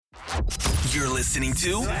You're listening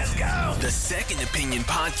to Let's Go, the Second Opinion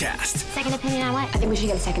Podcast. Second opinion on what? I think we should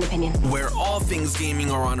get a second opinion. Where all things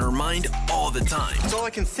gaming are on our mind all the time. That's all I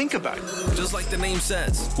can think about. Just like the name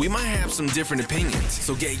says, we might have some different opinions.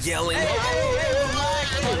 So get yelling,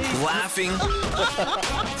 laughing,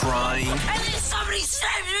 crying, and then somebody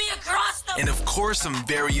stabbed me across the... and of course some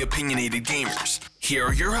very opinionated gamers. Here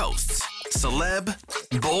are your hosts, Celeb,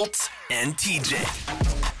 Bolt, and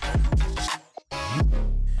TJ.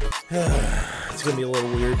 It's going to be a little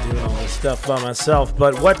weird doing all this stuff by myself,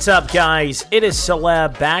 but what's up, guys? It is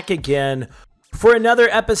Celeb back again for another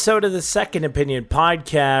episode of the Second Opinion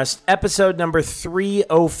Podcast, episode number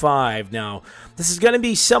 305. Now, this is going to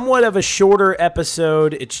be somewhat of a shorter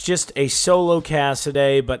episode. It's just a solo cast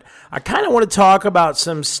today, but I kind of want to talk about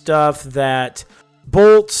some stuff that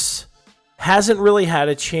Bolts hasn't really had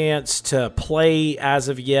a chance to play as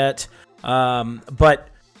of yet. But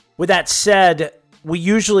with that said, we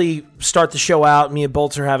usually start the show out, me and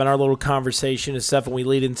Bolts are having our little conversation and stuff, and we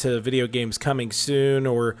lead into video games coming soon,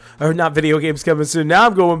 or not video games coming soon. Now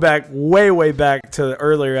I'm going back, way back to the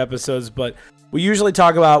earlier episodes, but we usually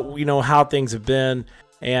talk about, how things have been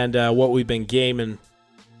and what we've been gaming.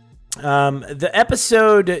 The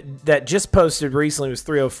episode that just posted recently was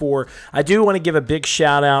 304. I do want to give a big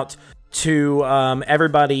shout out to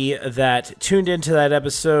everybody that tuned into that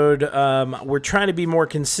episode. We're trying to be more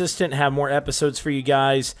consistent, have more episodes for you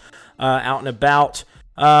guys out and about.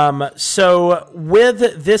 So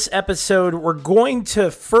with this episode, we're going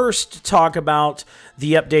to first talk about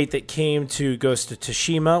the update that came to Ghost of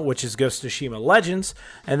Tsushima, which is Ghost of Tsushima Legends,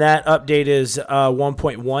 and that update is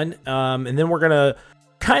 1.1. And then we're going to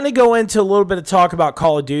kind of go into a little bit of talk about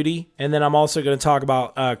Call of Duty, and then I'm also going to talk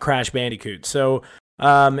about Crash Bandicoot. So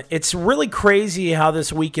it's really crazy how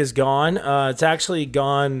this week has gone. It's actually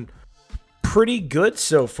gone pretty good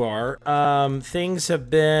so far. Things have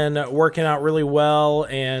been working out really well,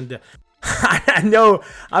 and I know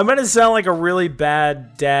I'm going to sound like a really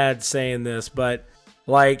bad dad saying this, but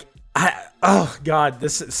oh God,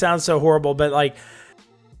 this sounds so horrible, but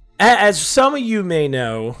as some of you may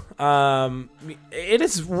know, it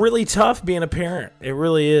is really tough being a parent. It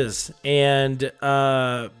really is. And,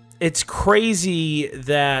 it's crazy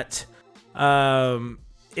that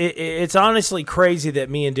it's honestly crazy that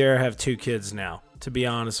me and Dara have two kids now, to be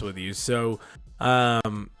honest with you. So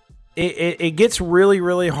it gets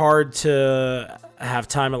really hard to have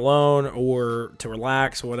time alone or to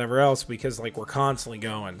relax or whatever else, because we're constantly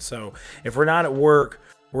going. So if we're not at work,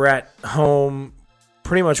 we're at home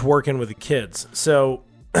pretty much working with the kids. So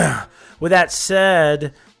with that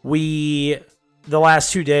said, the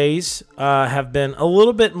last 2 days have been a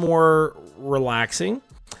little bit more relaxing.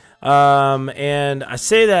 And I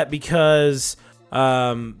say that because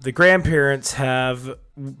the grandparents have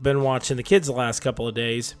been watching the kids the last couple of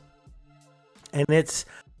days. And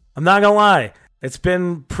I'm not going to lie, it's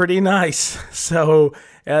been pretty nice. So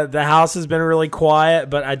the house has been really quiet,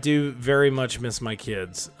 but I do very much miss my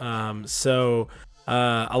kids. A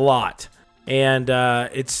lot. And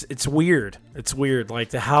it's weird. It's weird.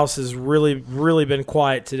 The house has really been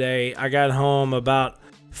quiet today. I got home about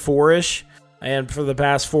 4-ish, and for the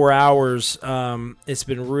past 4 hours, it's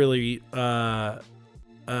been really weird,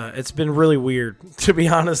 to be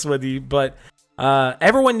honest with you. But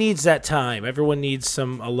everyone needs that time. Everyone needs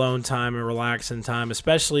some alone time and relaxing time,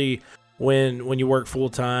 especially when you work full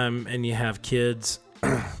time and you have kids.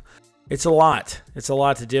 It's a lot. It's a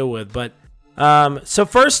lot to deal with, but. So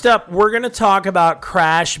first up, we're going to talk about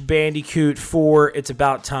Crash Bandicoot 4, It's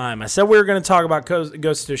About Time. I said we were going to talk about Ghost of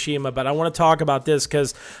Tsushima, but I want to talk about this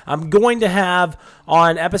because I'm going to have,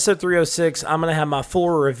 on episode 306, I'm going to have my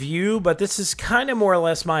full review, but this is kind of more or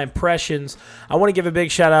less my impressions. I want to give a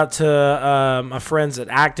big shout out to my friends at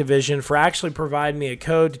Activision for actually providing me a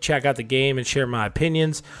code to check out the game and share my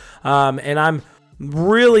opinions, and I'm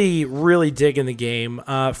really digging the game.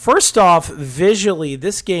 First off, visually,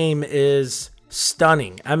 this game is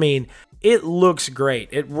stunning. I mean, it looks great.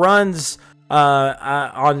 It runs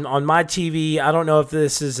on my TV. I don't know if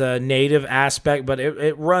this is a native aspect, but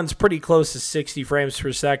it runs pretty close to 60 frames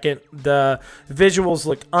per second. The visuals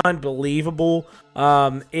look unbelievable.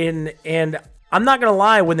 And I'm not gonna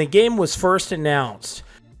lie, when the game was first announced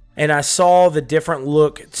and I saw the different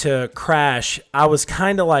look to Crash, I was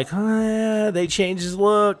kind of like, they changed his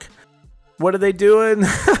look. What are they doing?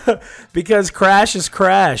 Because Crash is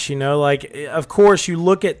Crash, of course you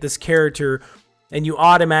look at this character and you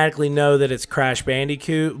automatically know that it's Crash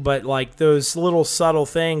Bandicoot, but those little subtle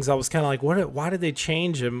things, I was kind of like, why did they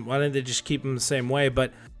change him? Why didn't they just keep him the same way?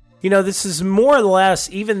 But, this is more or less,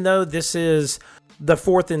 even though this is the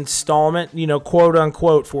fourth installment, quote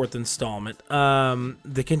unquote fourth installment,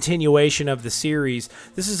 the continuation of the series.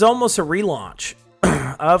 This is almost a relaunch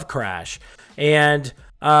of Crash. And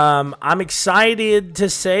I'm excited to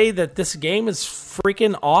say that this game is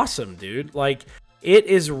freaking awesome, dude. Like, it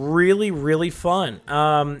is really, really fun.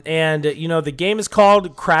 And the game is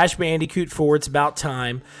called Crash Bandicoot 4. It's about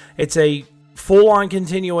time. It's a full-on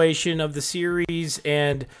continuation of the series,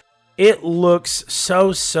 and it looks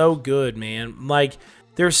so good, man. Like,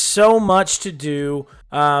 there's so much to do.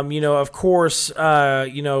 Of course,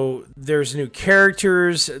 there's new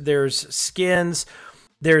characters, there's skins,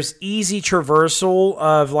 there's easy traversal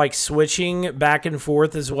of like switching back and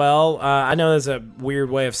forth as well. I know that's a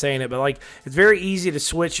weird way of saying it, but like it's very easy to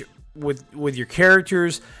switch with your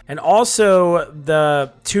characters, and also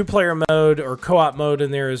the 2-player mode or co-op mode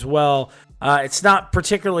in there as well. It's not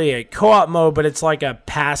particularly a co-op mode, but it's like a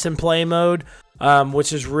pass and play mode,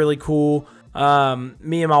 which is really cool.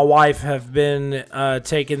 Me and my wife have been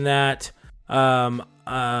taking that,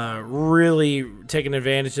 really taking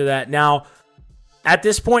advantage of that. Now, at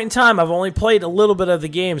this point in time, I've only played a little bit of the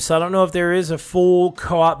game, so I don't know if there is a full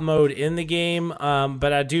co-op mode in the game,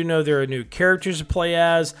 but I do know there are new characters to play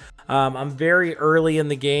as. I'm very early in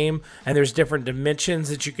the game, and there's different dimensions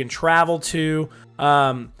that you can travel to.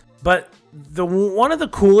 But one of the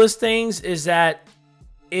coolest things is that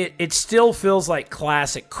it still feels like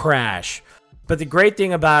classic Crash. But the great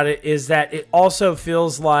thing about it is that it also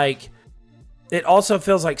feels like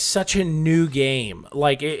such a new game.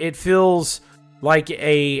 Like it feels like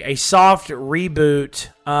a soft reboot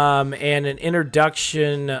and an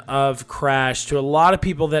introduction of Crash to a lot of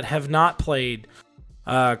people that have not played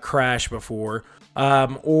Crash before,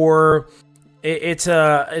 or it's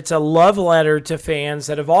a love letter to fans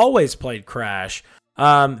that have always played Crash.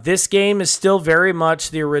 This game is still very much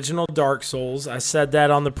the original Dark Souls. I said that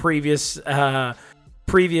on the previous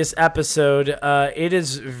episode. It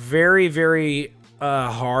is very, very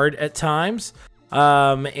hard at times.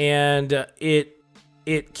 And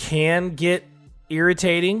it can get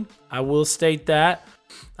irritating. I will state that.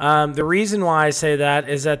 The reason why I say that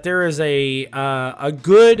is that there is a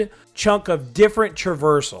good chunk of different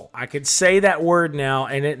traversal. I could say that word now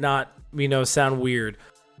and it not sound weird.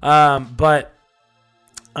 But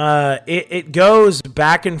it goes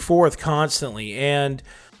back and forth constantly, and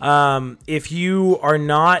if you are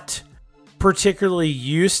not particularly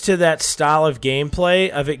used to that style of gameplay,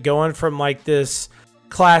 of it going from like this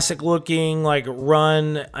classic looking like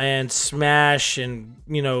run and smash and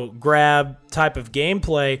grab type of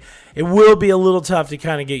gameplay, it will be a little tough to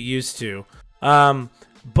kind of get used to.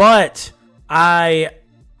 But I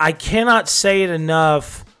cannot say it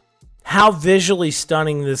enough how visually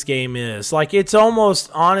stunning this game is. Like, it's almost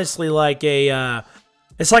honestly like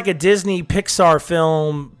it's like a Disney Pixar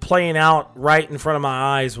film playing out right in front of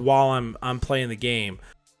my eyes while I'm playing the game.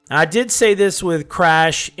 I did say this with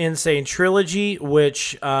Crash Insane Trilogy,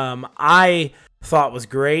 which I thought was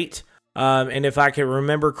great. And if I can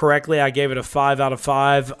remember correctly, I gave it a 5 out of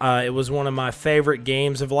 5. It was one of my favorite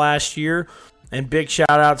games of last year. And big shout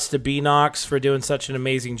outs to Beenox for doing such an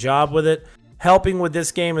amazing job with it. Helping with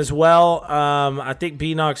this game as well. I think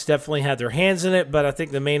Beenox definitely had their hands in it, but I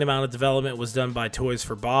think the main amount of development was done by Toys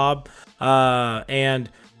for Bob, and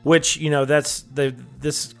which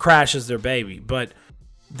this Crash is their baby. But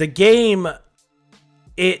the game,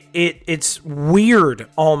 it's weird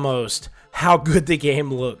almost how good the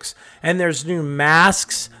game looks, and there's new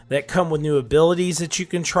masks that come with new abilities that you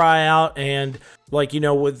can try out, and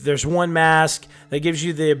there's one mask that gives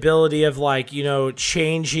you the ability of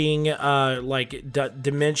changing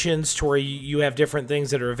dimensions to where you have different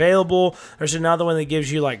things that are available. There's another one that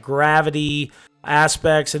gives you gravity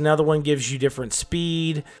aspects. Another one gives you different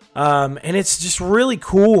speed. And it's just really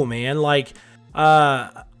cool, man.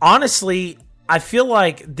 Honestly, I feel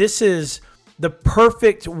like this is the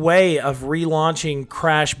perfect way of relaunching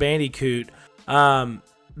Crash Bandicoot.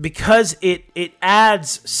 Because it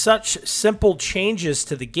adds such simple changes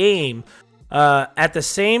to the game. At the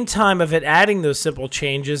same time of it adding those simple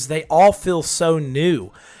changes, they all feel so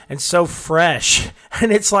new and so fresh.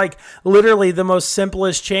 And it's like literally the most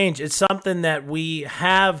simplest change. It's something that we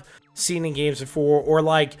have seen in games before, or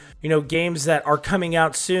games that are coming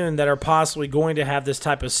out soon that are possibly going to have this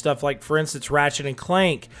type of stuff. Like, for instance, Ratchet and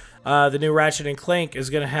Clank. The new Ratchet and Clank is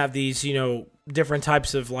going to have these, different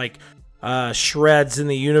types of shreds in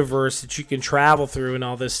the universe that you can travel through and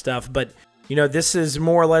all this stuff. But this is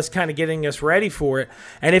more or less kind of getting us ready for it.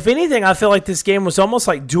 And if anything, I feel like this game was almost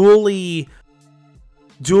like dually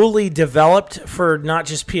developed for not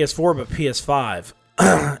just PS4 but PS5.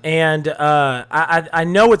 And I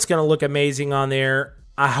know it's going to look amazing on there.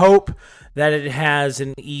 I hope that it has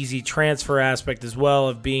an easy transfer aspect as well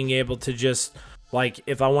of being able to just, like,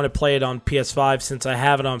 if I want to play it on PS5, since I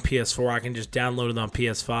have it on PS4, I can just download it on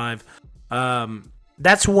PS5.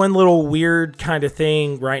 That's one little weird kind of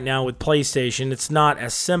thing right now with PlayStation. It's not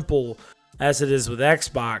as simple as it is with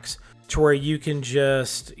Xbox, to where you can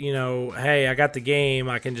just, hey, I got the game,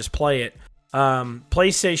 I can just play it.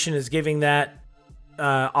 PlayStation is giving that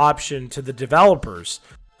option to the developers.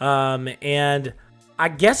 And I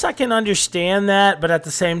guess I can understand that, but at the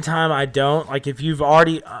same time, I don't. Like, if you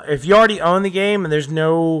already own the game and there's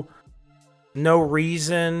no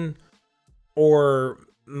reason or,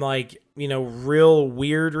 like, real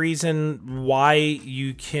weird reason why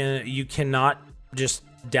you cannot just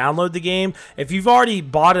download the game. If you've already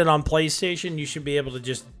bought it on PlayStation, you should be able to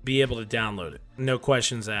download it. No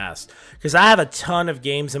questions asked. Because I have a ton of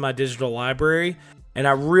games in my digital library, and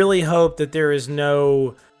I really hope that there is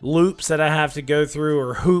no loops that I have to go through,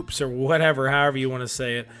 or hoops, or whatever, however you want to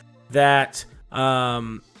say it, that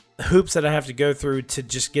hoops that I have to go through to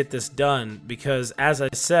just get this done. Because as I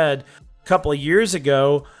said a couple of years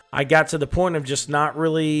ago, I got to the point of just not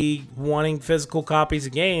really wanting physical copies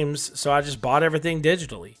of games, so I just bought everything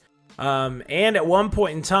digitally. And at one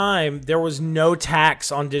point in time, there was no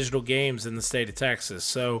tax on digital games in the state of Texas,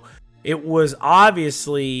 so it was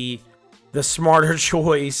obviously the smarter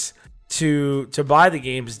choice to buy the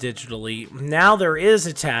games digitally. Now there is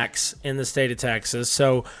a tax in the state of Texas,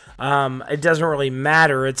 so it doesn't really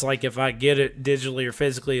matter. It's like if I get it digitally or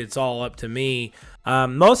physically, it's all up to me.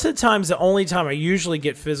 Most of the times, the only time I usually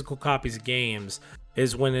get physical copies of games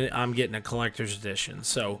is when I'm getting a collector's edition.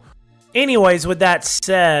 So anyways, with that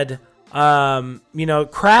said,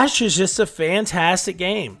 Crash is just a fantastic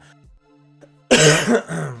game.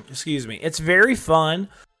 Excuse me. It's very fun.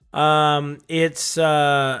 I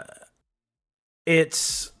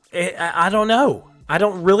don't know. I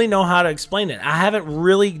don't really know how to explain it. I haven't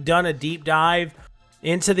really done a deep dive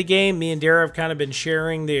into the game. Me and Dara have kind of been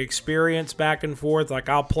sharing the experience back and forth. Like,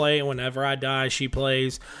 I'll play whenever I die, she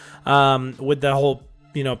plays, with the whole,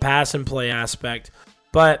 pass and play aspect.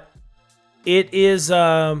 But it is,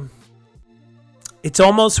 it's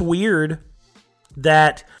almost weird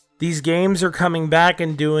that these games are coming back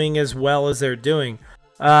and doing as well as they're doing.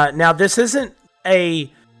 Now, this isn't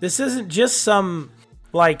just some,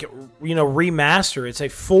 remaster. It's a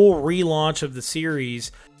full relaunch of the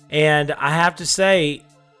series. And I have to say,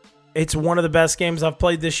 it's one of the best games I've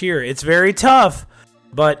played this year. It's very tough,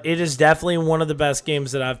 but it is definitely one of the best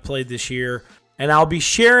games that I've played this year. And I'll be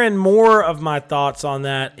sharing more of my thoughts on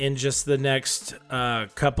that in just the next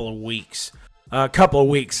couple of weeks. In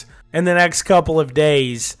the next couple of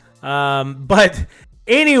days. But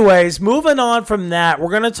anyways, moving on from that,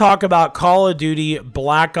 we're going to talk about Call of Duty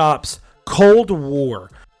Black Ops Cold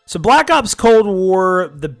War. So Black Ops Cold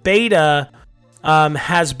War, the beta,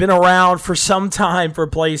 has been around for some time for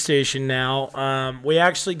PlayStation now. We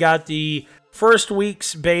actually got the first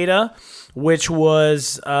week's beta, which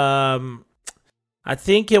was, I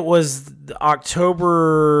think it was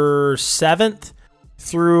October 7th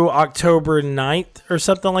through October 9th or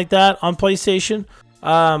something like that on PlayStation.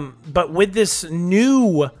 But with this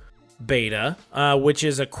new beta, which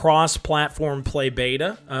is a cross-platform play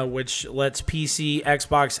beta, which lets PC,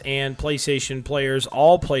 Xbox, and PlayStation players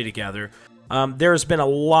all play together, there's been a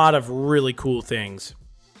lot of really cool things.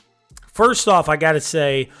 First off, I gotta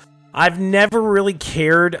say, I've never really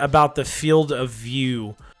cared about the field of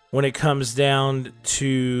view when it comes down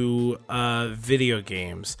to video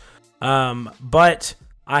games. But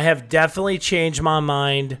I have definitely changed my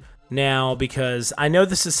mind now, because I know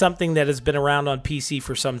this is something that has been around on PC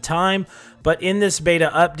for some time, but in this beta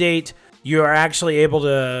update, you are actually able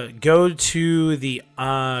to go to the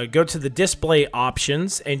display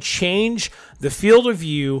options and change the field of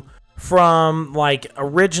view from, like,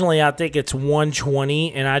 originally I think it's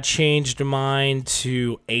 120, and I changed mine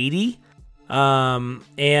to 80,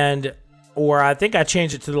 or I think I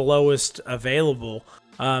changed it to the lowest available,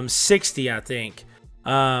 60 I think,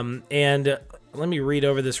 and let me read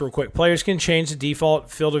over this real quick. Players can change the default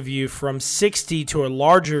field of view from 60 to a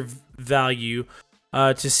larger value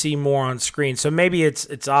to see more on screen. So maybe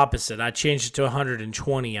it's opposite. I changed it to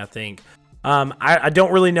 120, I think. I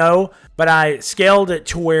don't really know, but I scaled it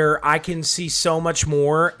to where I can see so much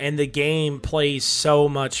more, and the game plays so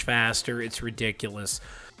much faster. It's ridiculous.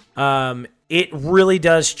 It really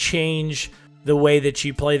does change the way that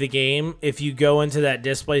you play the game if you go into that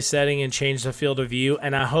display setting and change the field of view.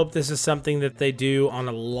 And I hope this is something that they do on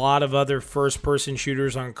a lot of other first-person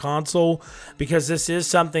shooters on console, because this is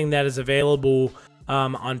something that is available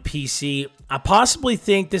on PC. I possibly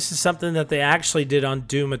think this is something that they actually did on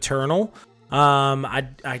Doom Eternal.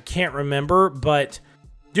 I can't remember, but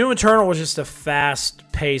Doom Eternal was just a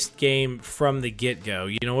fast-paced game from the get-go.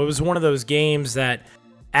 You know, it was one of those games that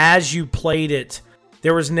as you played it,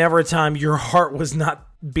 there was never a time your heart was not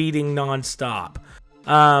beating nonstop.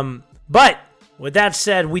 But with that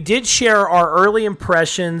said, we did share our early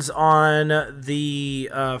impressions on the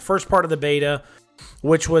first part of the beta,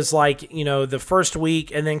 which was like, you know, the first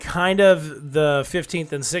week and then kind of the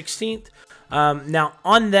 15th and 16th. Now,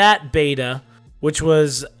 on that beta, which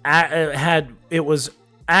was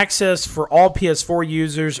access for all PS4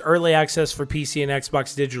 users, early access for PC and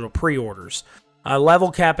Xbox digital pre-orders.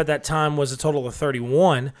 Level cap at that time was a total of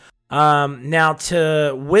 31.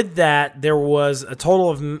 With that, there was a total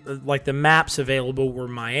of like the maps available were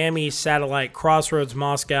Miami, Satellite, Crossroads,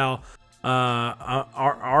 Moscow,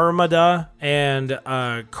 Armada, and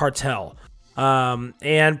Cartel.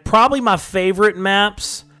 And probably my favorite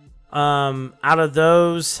maps out of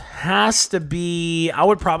those has to be, I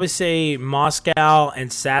would probably say Moscow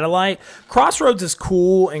and Satellite. Crossroads is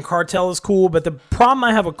cool and Cartel is cool, but the problem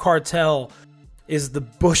I have with Cartel is the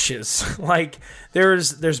bushes. Like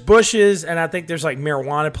there's bushes, and I think there's like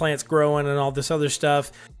marijuana plants growing and all this other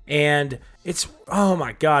stuff. And it's, oh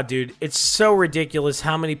my God, dude, it's so ridiculous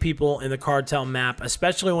how many people in the Cartel map,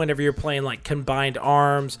 especially whenever you're playing like Combined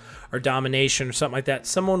Arms or Domination or something like that,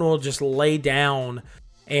 someone will just lay down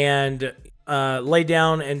and you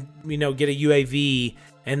know, get a UAV,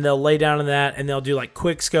 and they'll lay down in that, and they'll do like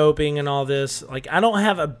quick scoping and all this. Like, I don't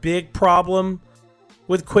have a big problem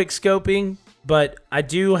with quick scoping, but I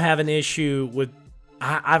do have an issue with,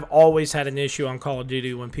 I've always had an issue on Call of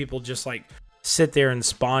Duty when people just like sit there and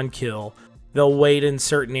spawn kill. They'll wait in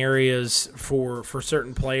certain areas for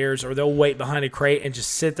certain players, or they'll wait behind a crate and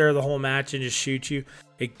just sit there the whole match and just shoot you.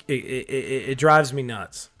 It drives me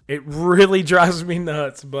nuts. It really drives me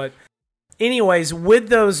nuts. But anyways, with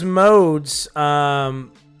those modes,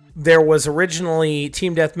 there was originally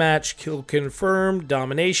Team Deathmatch, Kill Confirmed,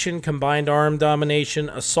 Domination, Combined Arm Domination,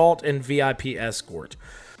 Assault, and VIP Escort.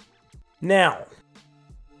 Now,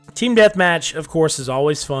 Team Deathmatch, of course, is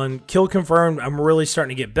always fun. Kill Confirmed, I'm really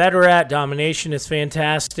starting to get better at. Domination is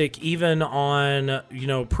fantastic. Even on, you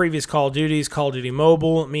know, previous Call of Duties, Call of Duty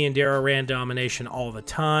Mobile, me and Dara ran Domination all the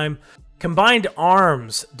time. Combined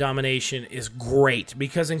Arms Domination is great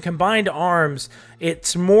because in Combined Arms,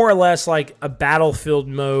 it's more or less like a battlefield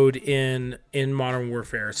mode in Modern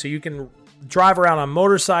Warfare. So you can drive around on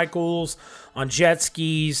motorcycles, on jet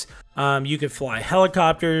skis, you can fly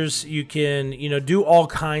helicopters, you can, you know, do all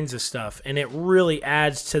kinds of stuff, and it really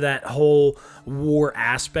adds to that whole war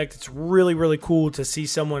aspect. It's really, really cool to see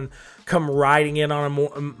someone come riding in on a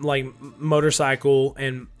motorcycle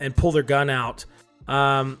and pull their gun out.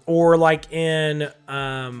 Or like in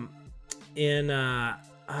oh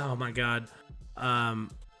my God,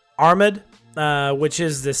 Armad, which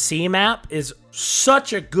is the sea map, is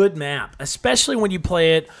such a good map, especially when you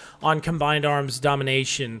play it on Combined Arms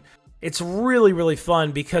Domination. It's really, really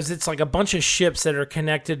fun because it's like a bunch of ships that are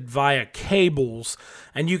connected via cables,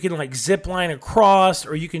 and you can like zip line across,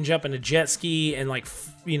 or you can jump in a jet ski and like,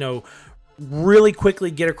 you know, really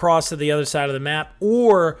quickly get across to the other side of the map.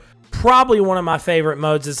 Or probably one of my favorite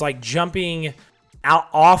modes is like jumping out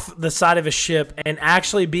off the side of a ship and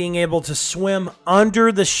actually being able to swim under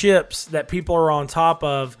the ships that people are on top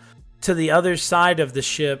of to the other side of the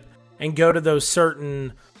ship and go to those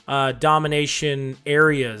certain domination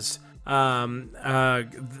areas.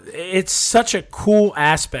 It's such a cool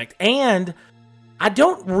aspect. And I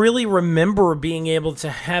don't really remember being able to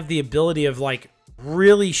have the ability of like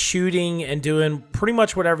really shooting and doing pretty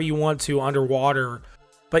much whatever you want to underwater.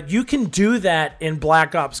 But you can do that in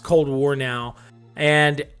Black Ops Cold War now,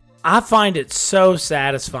 and I find it so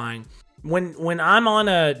satisfying. When I'm on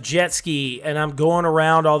a jet ski and I'm going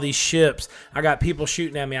around all these ships, I got people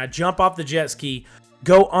shooting at me. I jump off the jet ski,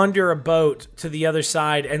 go under a boat to the other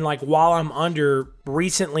side, and like while I'm under,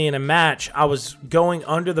 recently in a match, I was going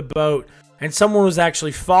under the boat, and someone was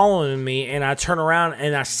actually following me, and I turn around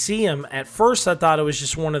and I see him. At first, I thought it was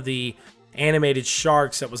just one of the animated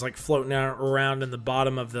sharks that was like floating around in the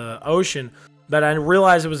bottom of the ocean, but I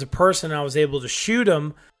realized it was a person. I was able to shoot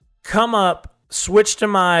him, come up, switch to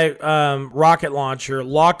my rocket launcher,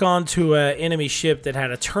 lock onto an enemy ship that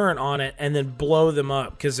had a turret on it, and then blow them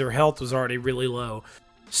up because their health was already really low.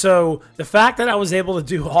 So the fact that I was able to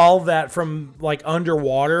do all that from like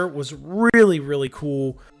underwater was really, really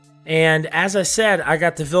cool. And as I said, I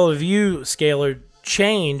got the field of view scaler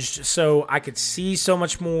changed so I could see so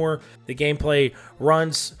much more. The gameplay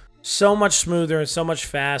runs so much smoother and so much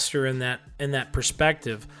faster in that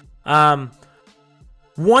perspective.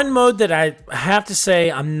 One mode that I have to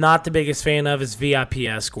say I'm not the biggest fan of is VIP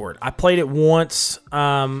Escort. I played it once.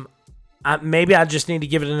 Maybe I just need to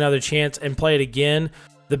give it another chance and play it again.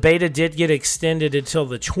 The beta did get extended until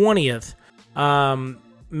the 20th.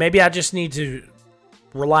 Maybe I just need to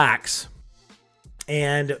relax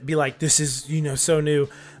and be like, this is, so new.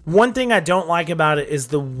 One thing I don't like about it is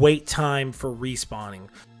the wait time for respawning.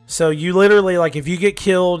 So you literally, if you get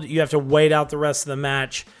killed, you have to wait out the rest of the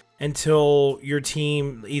match until your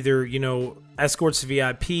team either, escorts the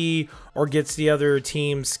VIP or gets the other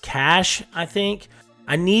team's cash, I think.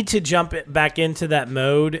 I need to jump back into that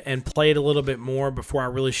mode and play it a little bit more before I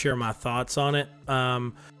really share my thoughts on it.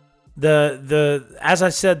 As I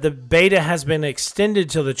said, the beta has been extended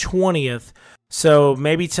till the 20th, so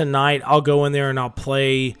maybe tonight I'll go in there and I'll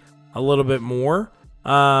play a little bit more.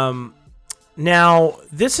 Now,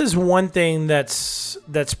 this is one thing that's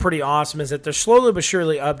pretty awesome, is that they're slowly but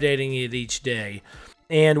surely updating it each day.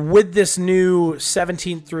 And with this new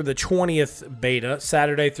 17th through the 20th beta,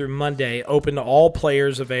 Saturday through Monday, open to all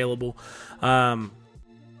players available, they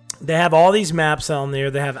have all these maps on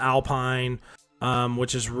there. They have Alpine,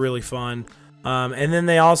 which is really fun. And then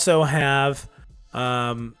they also have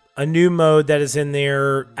a new mode that is in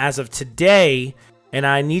there as of today, and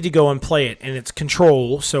I need to go and play it, and it's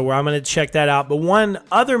Control, so I'm going to check that out. But one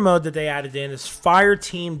other mode that they added in is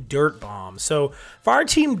Fireteam Dirt Bomb. So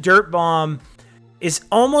Fireteam Dirt Bomb is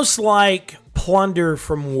almost like Plunder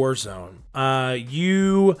from Warzone.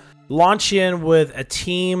 You launch in with a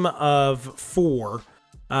team of 4,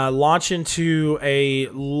 launch into a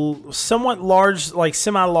somewhat large,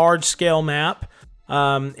 semi-large scale map,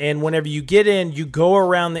 and whenever you get in, you go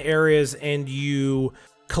around the areas and you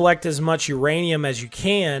collect as much uranium as you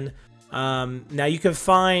can. Now you can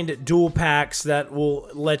find dual packs that will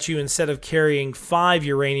let you, instead of carrying 5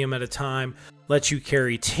 uranium at a time, let you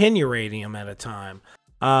carry 10 uranium at a time.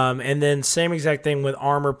 And then same exact thing with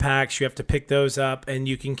armor packs. You have to pick those up and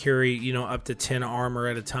you can carry, up to 10 armor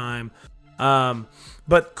at a time.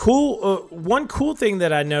 But one cool thing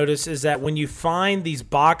that I noticed is that when you find these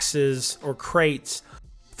boxes or crates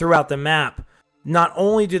throughout the map, not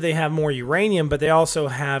only do they have more uranium, but they also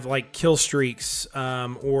have kill streaks,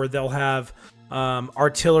 or they'll have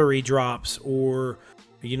artillery drops, or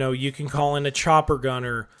you can call in a chopper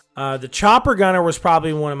gunner. The chopper gunner was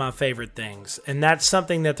probably one of my favorite things, and that's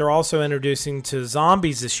something that they're also introducing to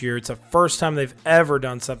zombies this year. It's the first time they've ever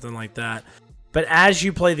done something like that. But as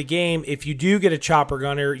you play the game, if you do get a chopper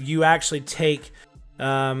gunner, you actually take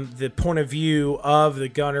the point of view of the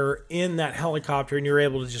gunner in that helicopter, and you're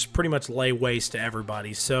able to just pretty much lay waste to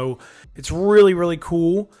everybody. So it's really, really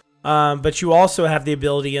cool. But you also have the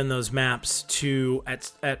ability in those maps to,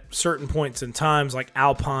 at certain points in times, like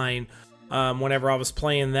Alpine, whenever I was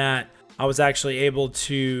playing that, I was actually able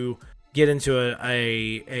to get into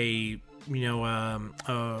a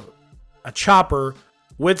chopper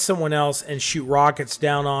with someone else and shoot rockets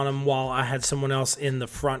down on them while I had someone else in the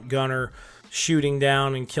front gunner shooting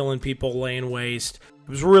down and killing people, laying waste. It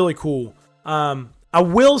was really cool. I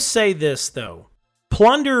will say this, though.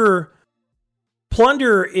 Plunder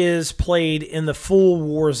is played in the full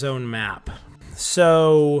Warzone map.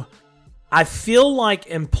 So I feel like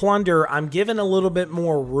in Plunder, I'm given a little bit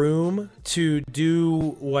more room to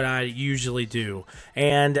do what I usually do.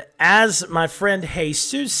 And as my friend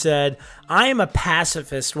Jesus said, I am a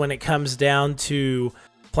pacifist when it comes down to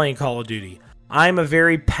playing Call of Duty. I'm a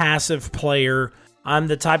very passive player. I'm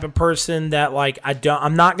the type of person that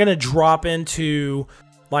I'm not going to drop into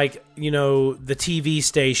the TV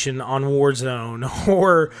station on Warzone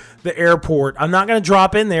or the airport. I'm not going to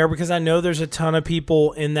drop in there because I know there's a ton of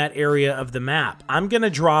people in that area of the map. I'm going to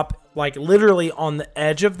drop literally on the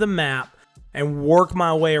edge of the map and work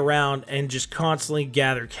my way around and just constantly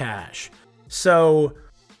gather cash. So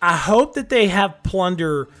I hope that they have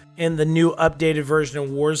Plunder in the new updated version of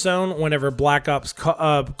Warzone whenever Black Ops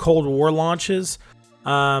Cold War launches.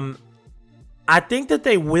 I think that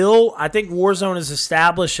they will. I think Warzone is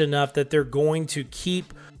established enough that they're going to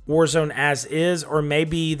keep Warzone as is, or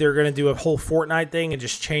maybe they're going to do a whole Fortnite thing and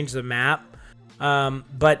just change the map.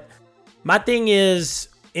 But my thing is,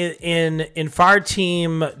 in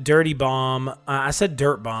Fireteam Dirty Bomb, I said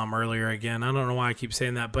Dirt Bomb earlier again. I don't know why I keep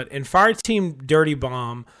saying that. But in Fireteam Dirty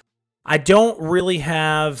Bomb, I don't really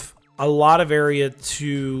have a lot of area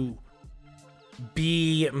to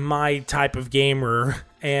be my type of gamer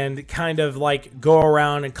and kind of go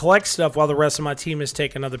around and collect stuff while the rest of my team is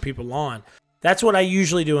taking other people on. That's what I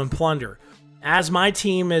usually do in Plunder. As my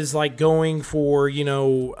team is going for,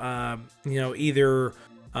 either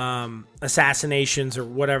assassinations or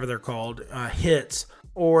whatever they're called, hits,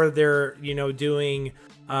 or they're, doing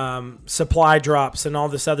supply drops and all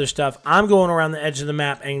this other stuff, I'm going around the edge of the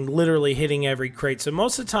map and literally hitting every crate. So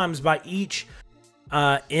most of the times by each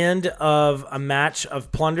end of a match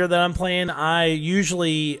of Plunder that I'm playing, I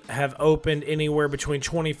usually have opened anywhere between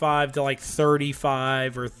 25 to like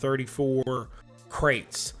 35 or 34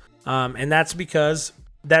 crates. And that's because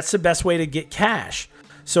that's the best way to get cash.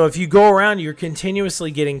 So if you go around, you're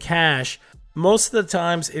continuously getting cash. Most of the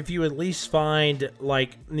times, if you at least find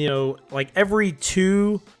like every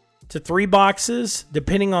 2 to 3 boxes,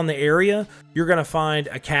 depending on the area, you're going to find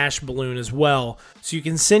a cash balloon as well. So you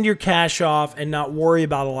can send your cash off and not worry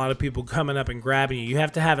about a lot of people coming up and grabbing you. You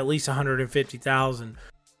have to have at least 150,000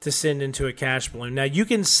 to send into a cash balloon. Now you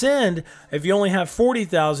can send, if you only have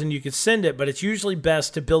 40,000, you can send it, but it's usually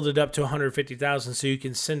best to build it up to 150,000 so you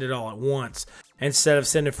can send it all at once instead of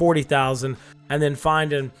sending 40,000 and then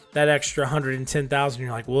finding that extra 110,000.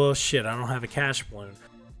 You're like, well, shit, I don't have a cash balloon.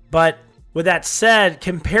 But with that said,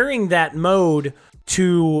 comparing that mode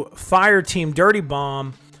to Fireteam Dirty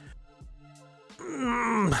Bomb,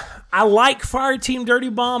 I like Fireteam Dirty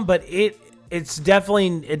Bomb, but it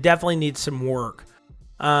definitely needs some work.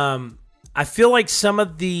 I feel like some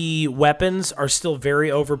of the weapons are still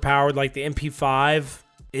very overpowered. Like the MP5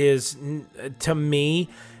 is, to me,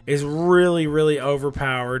 is really, really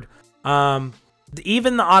overpowered.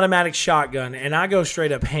 Even the automatic shotgun, and I go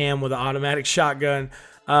straight up ham with the automatic shotgun,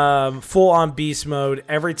 full on beast mode.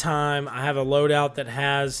 Every time I have a loadout that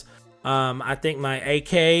has, I think my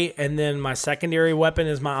AK, and then my secondary weapon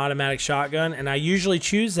is my automatic shotgun, and I usually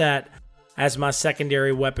choose that as my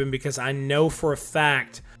secondary weapon because I know for a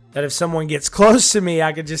fact that if someone gets close to me,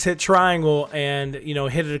 I could just hit triangle and,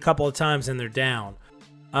 hit it a couple of times and they're down.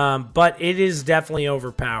 But it is definitely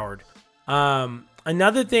overpowered.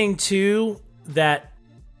 Another thing too that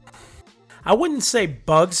I wouldn't say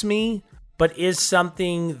bugs me, but is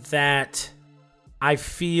something that I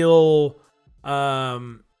feel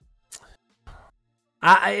it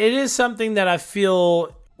is something that I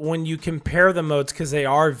feel when you compare the modes, because they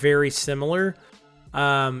are very similar,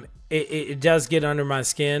 it does get under my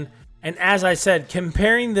skin. And as I said,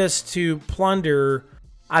 comparing this to Plunder,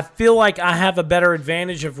 I feel like I have a better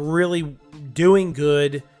advantage of really doing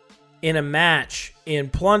good in a match in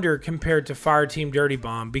Plunder compared to Fireteam Dirty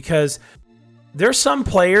Bomb, because there's some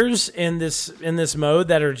players in this mode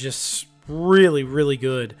that are just really, really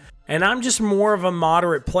good. And I'm just more of a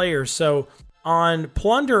moderate player. So on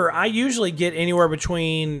Plunder, I usually get anywhere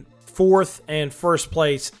between 4th and 1st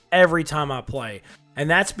place every time I play. And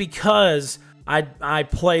that's because I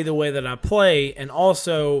play the way that I play. And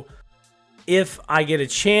also, if I get a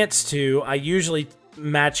chance to, I usually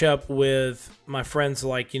match up with my friends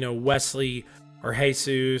like, Wesley or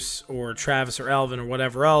Jesus or Travis or Elvin or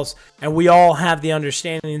whatever else. And we all have the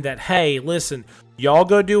understanding that, hey, listen, y'all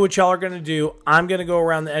go do what y'all are going to do. I'm going to go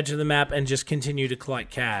around the edge of the map and just continue to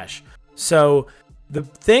collect cash. So the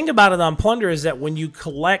thing about it on Plunder is that when you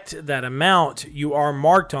collect that amount, you are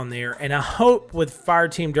marked on there. And I hope with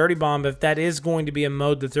Fireteam Dirty Bomb, if that is going to be a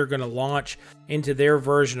mode that they're going to launch into their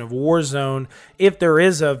version of Warzone, if there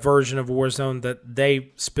is a version of Warzone that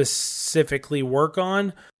they specifically work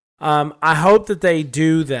on, I hope that they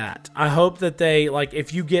do that. I hope that they, like,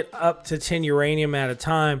 if you get up to 10 uranium at a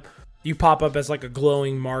time, you pop up as like a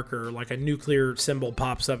glowing marker, like a nuclear symbol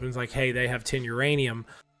pops up and it's like, hey, they have 10 uranium.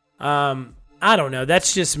 I don't know.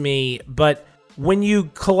 That's just me. But when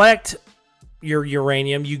you collect your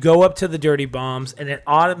uranium, you go up to the dirty bombs and it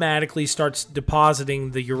automatically starts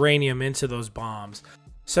depositing the uranium into those bombs.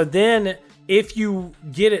 So then if you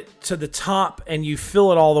get it to the top and you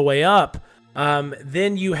fill it all the way up,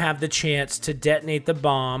 then you have the chance to detonate the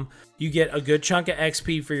bomb. You get a good chunk of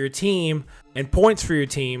XP for your team and points for your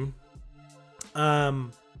team.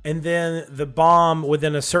 And then the bomb,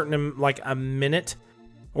 within a certain, like a minute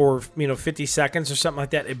or 50 seconds or something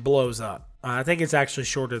like that, it blows up. I think it's actually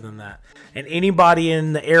shorter than that. And anybody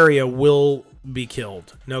in the area will be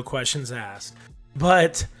killed. No questions asked.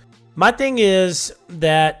 But my thing is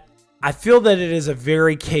that I feel that it is a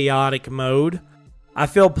very chaotic mode. I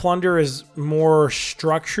feel Plunder is more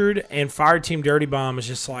structured, and Fireteam Dirty Bomb is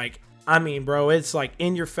just like, I mean, bro, it's like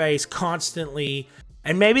in your face constantly.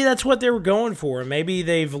 And maybe that's what they were going for. Maybe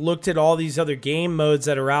they've looked at all these other game modes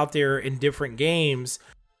that are out there in different games,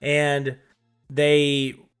 and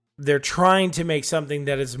they're trying to make something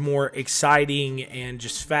that is more exciting and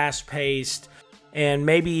just fast-paced, and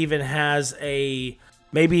maybe even has a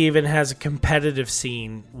competitive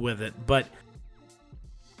scene with it. But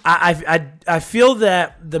I feel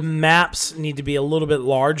that the maps need to be a little bit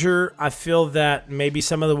larger. I feel that maybe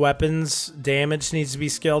some of the weapons damage needs to be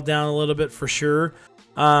scaled down a little bit for sure.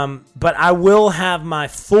 But I will have my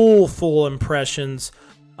full impressions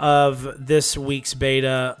of this week's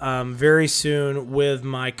beta very soon with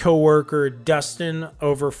my coworker Dustin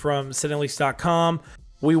over from Cinelinks.com.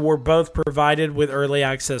 We were both provided with early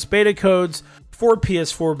access beta codes for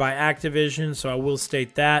PS4 by Activision, so I will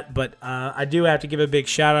state that. But I do have to give a big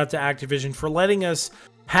shout out to Activision for letting us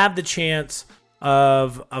have the chance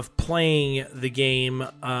of playing the game.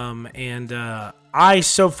 And I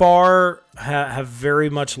so far have very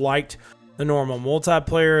much liked the normal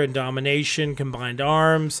multiplayer and domination, combined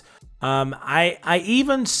arms. I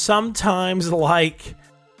even sometimes like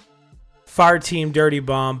Fireteam Dirty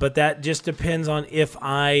Bomb, but that just depends on if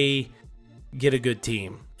I get a good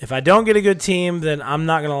team. If I don't get a good team, then I'm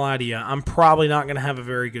not going to lie to you. I'm probably not going to have a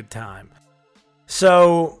very good time.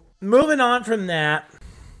 So, moving on from that,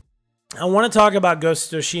 I want to talk about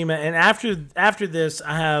Ghost of Tsushima, and after this,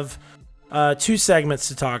 I have 2 segments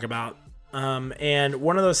to talk about. And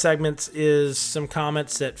one of those segments is some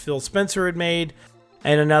comments that Phil Spencer had made,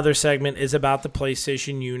 and another segment is about the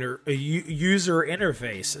PlayStation user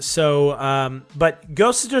interface. So, but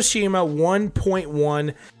Ghost of Tsushima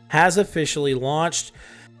 1.1 has officially launched.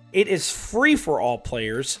 It is free for all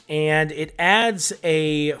players, and it adds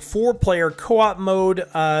a 4-player co-op mode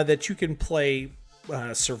that you can play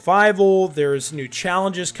survival. There's new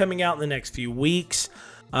challenges coming out in the next few weeks.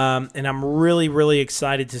 And I'm really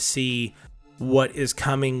excited to see what is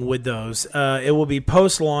coming with those. It will be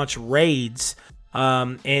post-launch raids,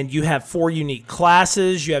 and you have 4 unique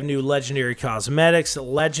classes. You have new legendary cosmetics,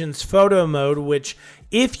 Legends photo mode, which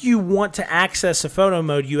if you want to access a photo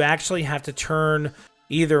mode, you actually have to turn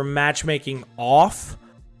either matchmaking off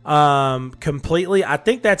completely. I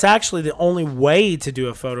think that's actually the only way to do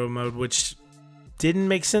a photo mode, which didn't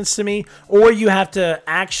make sense to me. Or you have to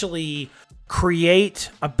actually create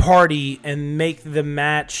a party and make the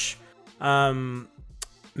match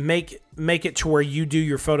make it to where you do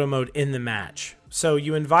your photo mode in the match. So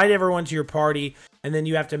you invite everyone to your party, and then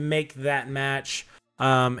you have to make that match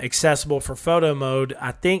accessible for photo mode.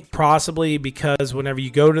 I think possibly because whenever you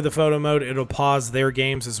go to the photo mode, it'll pause their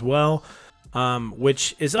games as well,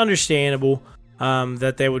 which is understandable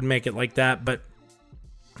that they would make it like that. But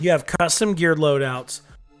you have custom geared loadouts,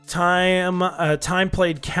 time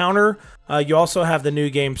played counter. You also have the new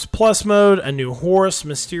games plus mode, a new horse,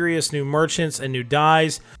 mysterious new merchants, and new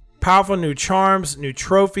dies, powerful new charms, new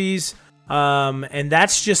trophies, and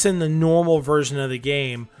that's just in the normal version of the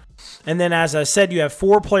game. And then, as I said, you have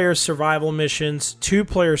 4-player survival missions,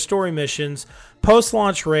 2-player story missions,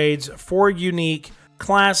 post-launch raids, 4 unique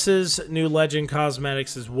classes, new legend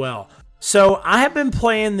cosmetics as well. So I have been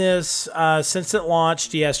playing this since it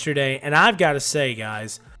launched yesterday, and I've got to say,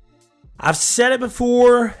 guys, I've said it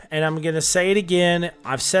before, and I'm going to say it again.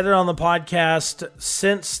 I've said it on the podcast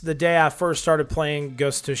since the day I first started playing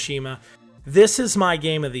Ghost of Tsushima. This is my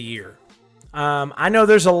game of the year. I know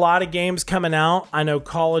there's a lot of games coming out. I know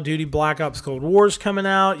Call of Duty Black Ops Cold War is coming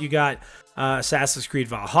out. You got Assassin's Creed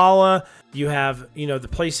Valhalla. You have, the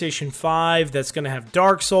PlayStation 5 that's going to have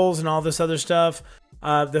Dark Souls and all this other stuff.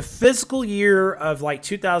 The fiscal year of like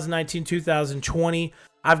 2019, 2020,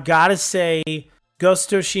 I've got to say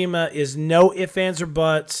Ghost of Tsushima is no ifs, ands, or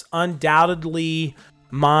buts, undoubtedly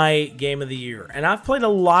my game of the year. And I've played a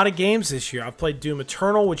lot of games this year. I've played Doom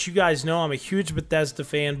Eternal, which you guys know I'm a huge Bethesda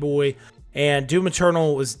fanboy, and Doom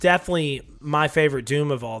Eternal was definitely my favorite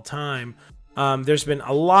Doom of all time. There's been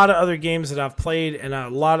a lot of other games that I've played and a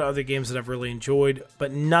lot of other games that I've really enjoyed,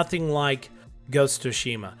 but nothing like Ghost of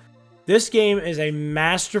Tsushima. This game is a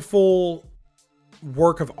masterful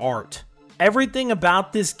work of art. Everything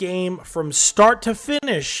about this game from start to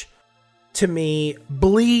finish, to me,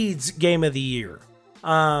 bleeds game of the year.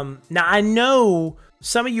 Now, I know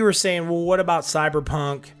some of you are saying, well, what about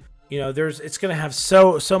Cyberpunk? It's going to have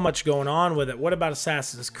so much going on with it. What about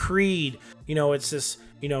Assassin's Creed? It's this,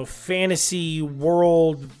 fantasy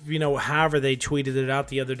world, however they tweeted it out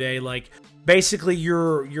the other day. Like, basically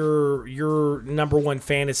your number one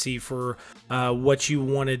fantasy for what you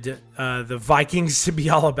wanted the Vikings to be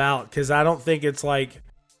all about. Because I don't think it's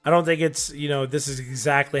this is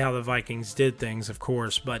exactly how the Vikings did things, of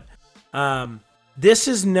course. But this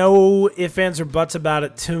is no ifs, ands, or buts about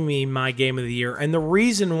it to me, my game of the year. And the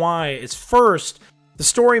reason why is, first, the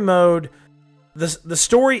story mode. The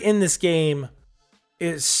story in this game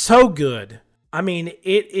is so good. I mean,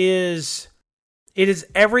 it is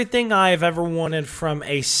everything I have ever wanted from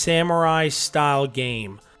a samurai-style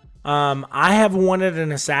game. I have wanted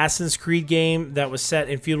an Assassin's Creed game that was set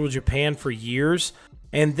in feudal Japan for years,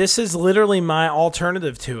 and this is literally my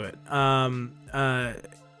alternative to it.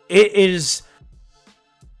 It is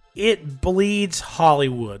it bleeds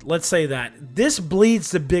Hollywood. Let's say that. This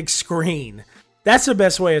bleeds the big screen. That's the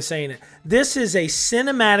best way of saying it. This is a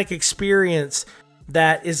cinematic experience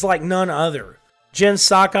that is like none other. Jin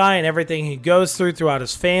Sakai and everything he goes throughout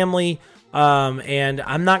his family. And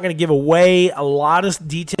I'm not going to give away a lot of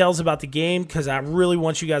details about the game because I really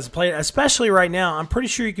want you guys to play it, especially right now. I'm pretty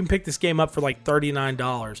sure you can pick this game up for like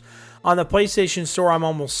 $39. On the PlayStation Store, I'm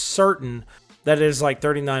almost certain that it is like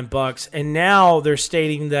 $39. And now they're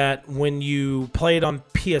stating that when you play it on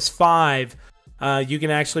PS5, you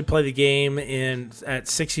can actually play the game at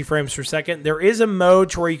 60 frames per second. There is a mode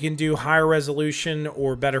to where you can do higher resolution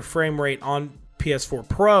or better frame rate on PS4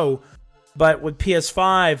 Pro, but with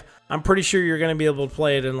PS5, I'm pretty sure you're going to be able to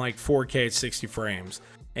play it in like 4K at 60 frames.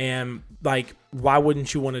 And like, why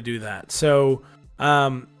wouldn't you want to do that? So,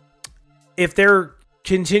 if they're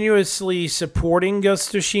continuously supporting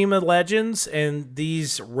Ghost of Tsushima Legends and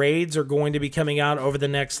these raids are going to be coming out over the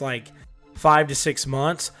next like 5 to 6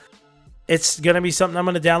 months, it's going to be something I'm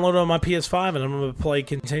going to download on my PS5 and I'm going to play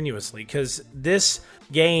continuously because this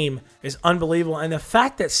game is unbelievable. And the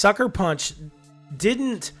fact that Sucker Punch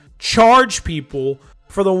didn't charge people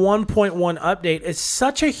for the 1.1 update is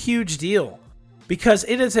such a huge deal because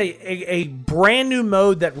it is a brand new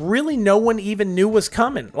mode that really no one even knew was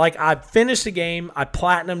coming. Like, I finished the game, I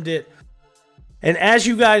platinumed it, and as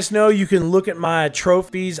you guys know, you can look at my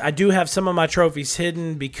trophies. I do have some of my trophies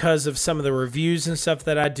hidden because of some of the reviews and stuff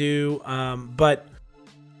that I do, but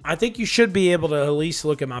I think you should be able to at least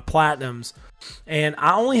look at my platinums, and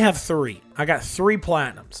I only have 3. I got 3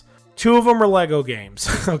 platinums. 2 of them are Lego games,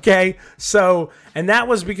 okay? So, and that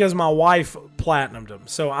was because my wife platinumed them.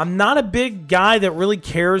 So I'm not a big guy that really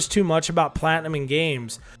cares too much about platinuming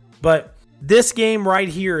games, but this game right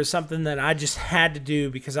here is something that I just had to do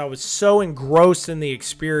because I was so engrossed in the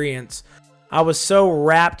experience. I was so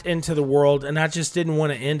wrapped into the world, and I just didn't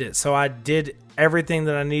want to end it. So I did everything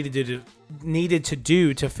that I needed to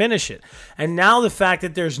do to finish it. And now the fact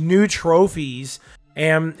that there's new trophies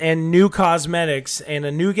and new cosmetics and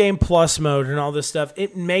a new game plus mode and all this stuff,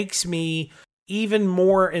 it makes me even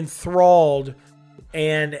more enthralled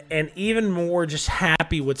and even more just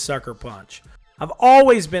happy with Sucker Punch. I've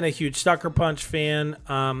always been a huge Sucker Punch fan.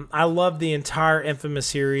 I love the entire Infamous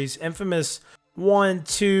series. Infamous 1,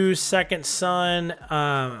 2, Second Son,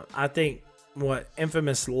 I think,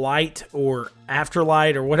 Infamous Light or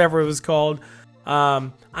Afterlight or whatever it was called.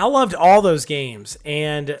 I loved all those games,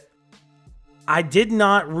 and I did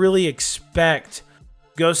not really expect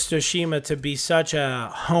Ghost of Tsushima to be such a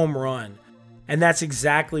home run, and that's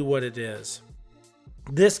exactly what it is.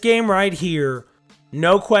 This game right here,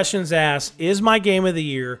 no questions asked, is my game of the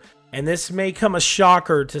year, and this may come a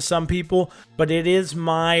shocker to some people, but it is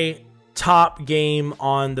my top game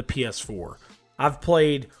on the PS4. I've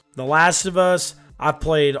played The Last of Us, I've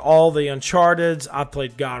played all the Uncharted's, I've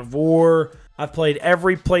played God of War, I've played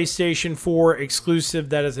every PlayStation 4 exclusive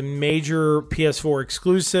that is a major PS4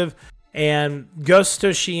 exclusive, and Ghost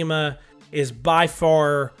of Tsushima is by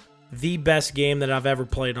far the best game that I've ever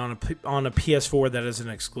played on a PS4 that is an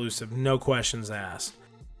exclusive. No questions asked.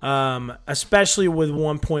 Especially with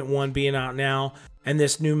 1.1 being out now and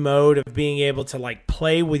this new mode of being able to like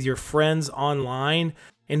play with your friends online,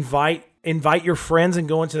 invite your friends and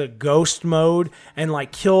go into the ghost mode and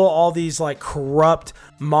like kill all these like corrupt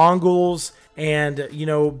Mongols and, you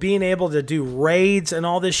know, being able to do raids and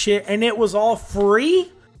all this shit. And it was all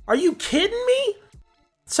free? Are you kidding me?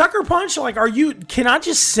 Sucker Punch, like, can I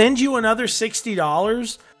just send you another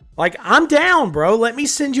 $60? Like, I'm down, bro. Let me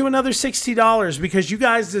send you another $60 because you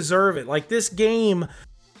guys deserve it. Like, this game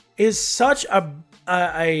is such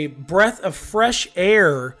a breath of fresh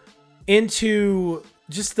air into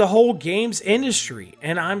just the whole games industry.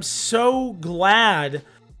 And I'm so glad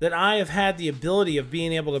that I have had the ability of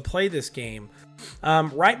being able to play this game.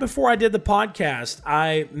 Right before I did the podcast,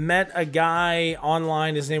 I met a guy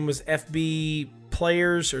online. His name was FB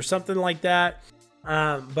Players or something like that.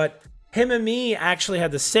 But him and me actually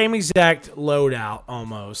had the same exact loadout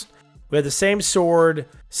almost. We had the same sword,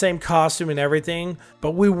 same costume and everything,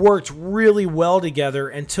 but we worked really well together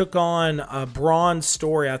and took on a bronze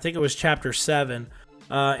story. I think it was chapter 7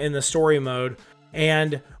 in the story mode.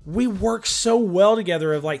 And we worked so well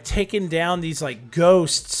together of like taking down these like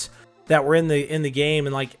ghosts that were in the game.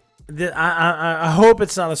 And like, I hope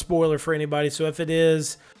it's not a spoiler for anybody. So if it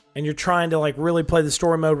is, and you're trying to like really play the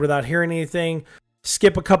story mode without hearing anything,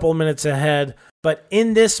 skip a couple of minutes ahead. But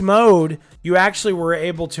in this mode, you actually were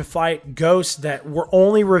able to fight ghosts that were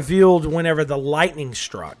only revealed whenever the lightning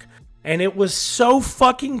struck. And it was so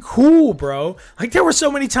fucking cool, bro. Like, there were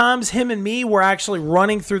so many times him and me were actually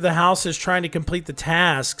running through the houses trying to complete the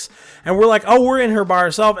tasks. And we're like, oh, we're in here by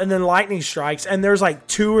ourselves. And then lightning strikes. And there's like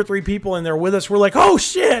 2 or 3 people in there with us. We're like, oh,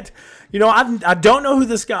 shit. You know, I don't know who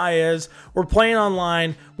this guy is. We're playing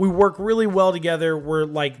online. We work really well together. We're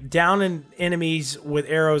like downing enemies with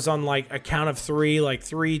arrows on like a count of 3, like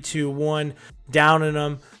 3, 2, 1, downing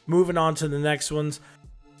them, moving on to the next ones.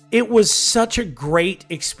 It was such a great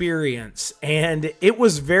experience, and it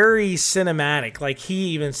was very cinematic. Like, he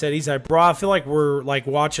even said, he's like, bro, I feel like we're like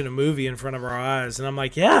watching a movie in front of our eyes. And I'm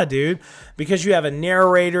like, yeah, dude, because you have a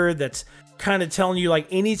narrator that's kind of telling you, like,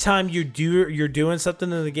 anytime you're doing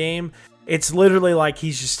something in the game, it's literally like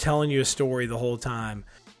he's just telling you a story the whole time.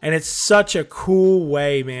 And it's such a cool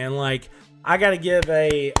way, man. Like, I got to give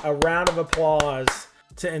a round of applause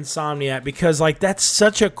to Insomniac, because like, that's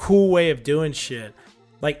such a cool way of doing shit.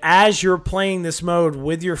 Like, as you're playing this mode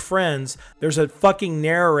with your friends, there's a fucking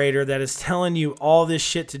narrator that is telling you all this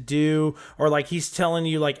shit to do, or like he's telling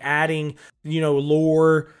you, like, adding, you know,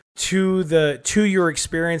 lore to your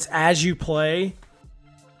experience as you play.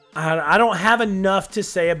 I don't have enough to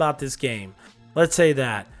say about this game. Let's say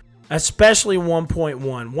that. Especially 1.1.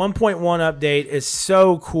 1.1 update is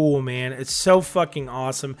so cool, man. It's so fucking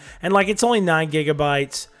awesome. And like, it's only 9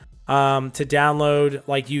 gigabytes. To download.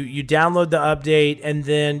 Like, you download the update, and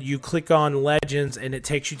then you click on Legends, and it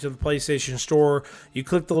takes you to the PlayStation Store. You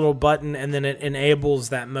click the little button, and then it enables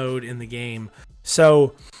that mode in the game.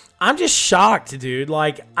 So I'm just shocked, dude.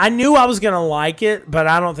 Like, I knew I was gonna like it, but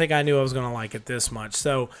I don't think I knew I was gonna like it this much.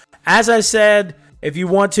 So, as I said, if you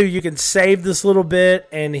want to, you can save this little bit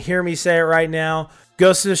and hear me say it right now.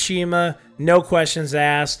 Ghost of Tsushima, no questions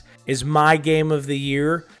asked, is my game of the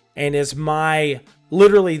year, and is my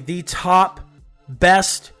literally the top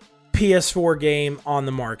best PS4 game on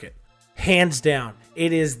the market. Hands down.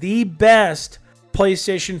 It is the best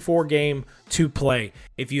PlayStation 4 game to play.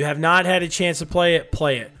 If you have not had a chance to play it,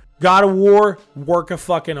 play it. God of War, work of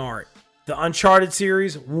fucking art. The Uncharted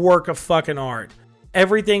series, work of fucking art.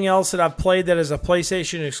 Everything else that I've played that is a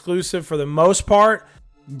PlayStation exclusive, for the most part,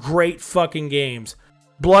 great fucking games.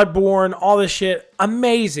 Bloodborne, all this shit,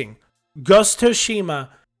 amazing. Ghost of Tsushima,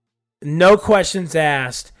 no questions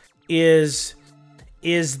asked, is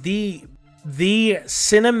the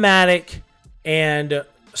cinematic and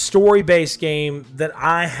story-based game that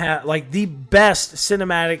I have, like, the best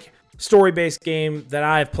cinematic story-based game that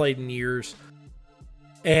I have played in years.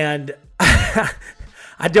 And I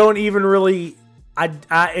don't even really,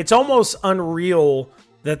 it's almost unreal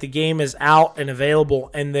that the game is out and available,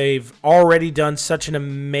 and they've already done such an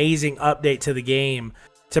amazing update to the game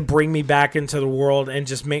to bring me back into the world and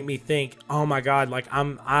just make me think, oh my God, like,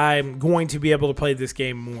 I'm going to be able to play this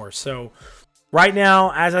game more. So right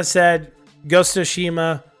now, as I said, Ghost of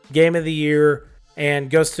Tsushima, game of the year, and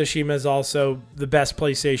Ghost of Tsushima is also the best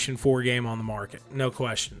PlayStation 4 game on the market. No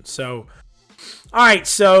question. So, all right,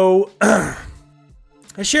 so I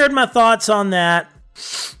shared my thoughts on that.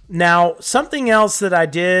 Now, something else that I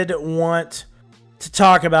did want to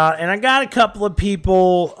talk about, and I got a couple of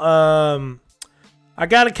people on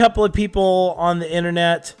the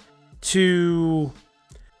internet to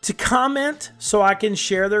comment so I can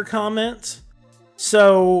share their comments.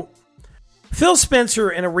 So Phil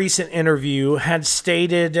Spencer, in a recent interview, had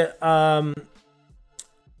stated a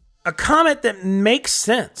comment that makes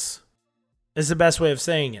sense, is the best way of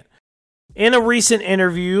saying it. In a recent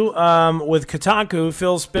interview with Kotaku,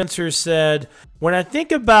 Phil Spencer said, when I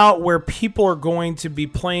think about where people are going to be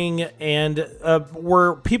playing and the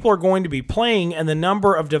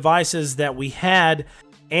number of devices that we had,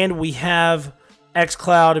 and we have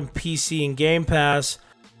xCloud and PC and Game Pass,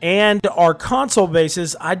 and our console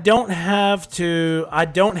bases, I don't have to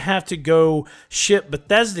go ship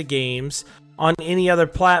Bethesda games on any other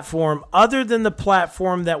platform other than the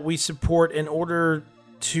platform that we support in order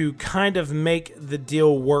to kind of make the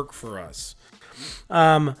deal work for us.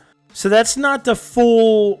 So that's not the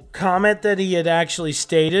full comment that he had actually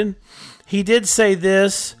stated. He did say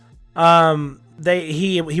this.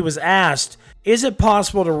 He was asked, is it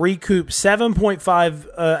possible to recoup a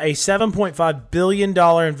 $7.5 billion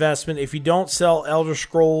investment if you don't sell Elder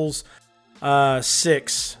Scrolls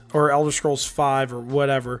 6 or Elder Scrolls 5 or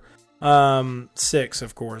whatever? 6,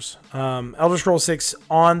 of course. Elder Scrolls 6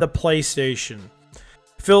 on the PlayStation.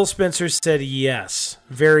 Phil Spencer said yes,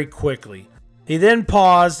 very quickly. He then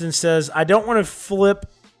paused and says, I don't want to flip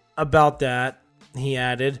about that, he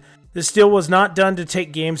added. This deal was not done to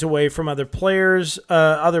take games away from other players,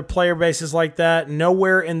 other player bases like that.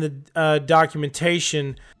 Nowhere in the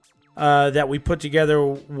documentation that we put together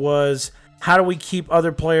was, how do we keep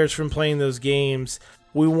other players from playing those games?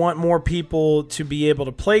 We want more people to be able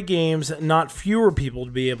to play games, not fewer people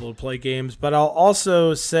to be able to play games. But I'll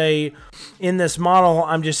also say in this model,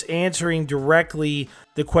 I'm just answering directly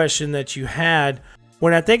the question that you had.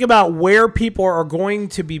 When I think about where people are going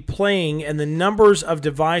to be playing and the numbers of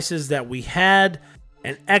devices that we had,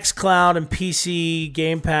 and xCloud and PC,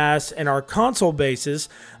 Game Pass, and our console bases,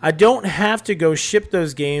 I don't have to go ship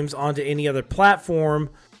those games onto any other platform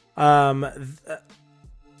other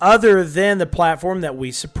than the platform that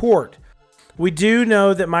we support. We do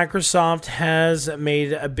know that Microsoft has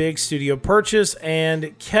made a big studio purchase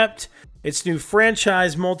and kept its new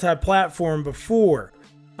franchise multi-platform before.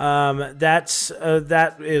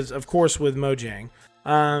 That is, of course, with Mojang.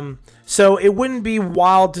 So it wouldn't be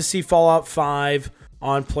wild to see Fallout 5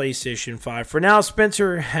 on PlayStation 5. For now,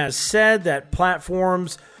 Spencer has said that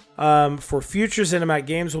platforms for future ZeniMax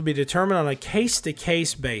games will be determined on a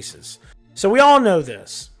case-to-case basis. So we all know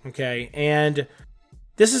this, okay? And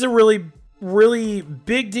this is a really, really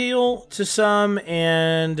big deal to some,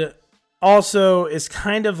 and also is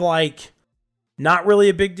kind of like not really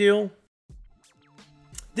a big deal.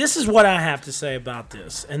 This is what I have to say about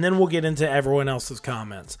this, and then we'll get into everyone else's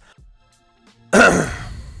comments.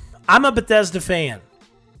 I'm a Bethesda fan.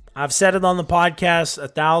 I've said it on the podcast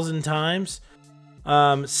 1,000 times.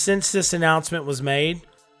 Since this announcement was made,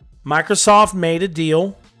 Microsoft made a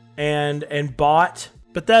deal and bought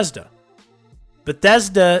Bethesda.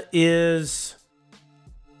 Bethesda is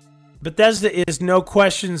no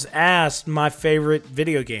questions asked my favorite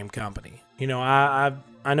video game company. You know, I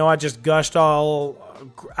know I just gushed all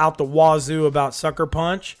out the wazoo about Sucker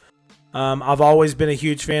Punch. I've always been a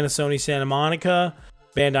huge fan of Sony Santa Monica,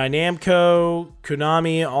 Bandai Namco,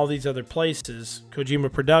 Konami, all these other places,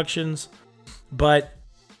 Kojima Productions. But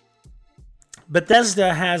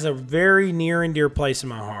Bethesda has a very near and dear place in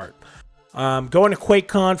my heart. Going to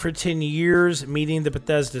QuakeCon for 10 years, meeting the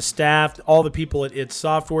Bethesda staff, all the people at id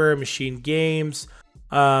Software, Machine Games,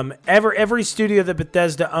 every studio that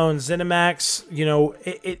Bethesda owns, ZeniMax, you know,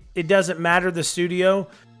 it doesn't matter the studio.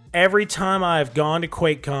 Every time I've gone to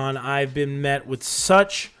QuakeCon, I've been met with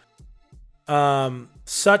such love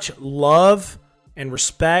and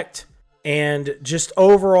respect, and just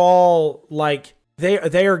overall, like, they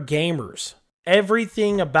are gamers.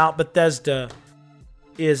 Everything about Bethesda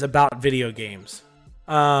is about video games.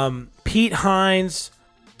 Pete Hines,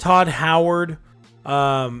 Todd Howard,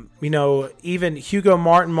 you know, even Hugo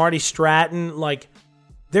Martin, Marty Stratton, like,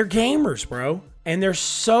 they're gamers, bro. And they're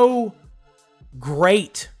so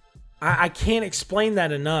great. I can't explain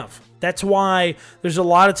that enough. That's why there's a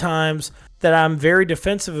lot of times that I'm very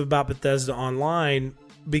defensive about Bethesda online,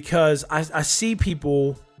 because I see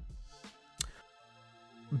people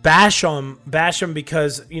bash them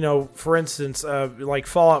because, you know, for instance, like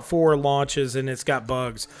Fallout 4 launches and it's got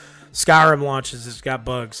bugs. Skyrim launches, it's got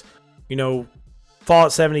bugs. You know,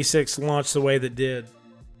 Fallout 76 launched the way that did.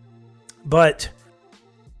 But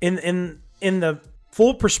in the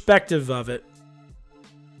full perspective of it,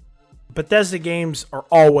 Bethesda games are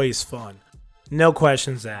always fun. No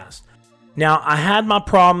questions asked. Now, I had my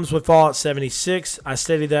problems with Fallout 76. I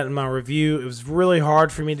stated that in my review. It was really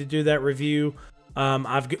hard for me to do that review.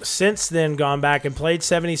 I've since then gone back and played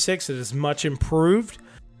 76. It is much improved.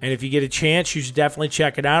 And if you get a chance, you should definitely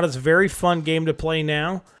check it out. It's a very fun game to play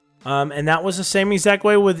now. And that was the same exact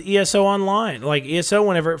way with ESO Online. Like, ESO,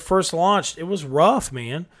 whenever it first launched, it was rough,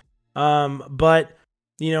 man. But,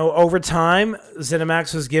 you know, over time,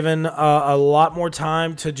 ZeniMax was given a lot more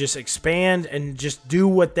time to just expand and just do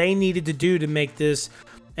what they needed to do to make this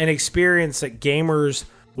an experience that gamers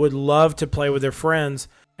would love to play with their friends.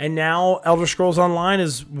 And now Elder Scrolls Online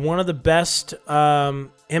is one of the best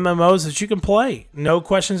MMOs that you can play. No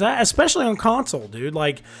questions asked, especially on console, dude.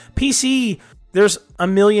 Like, PC, there's a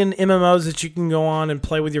million MMOs that you can go on and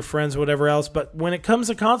play with your friends, whatever else. But when it comes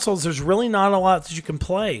to consoles, there's really not a lot that you can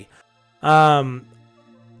play. I'm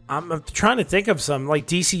trying to think of some, like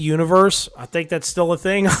DC Universe. I think that's still a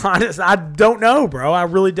thing. Honestly, I don't know, bro. I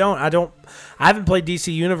really don't. I haven't played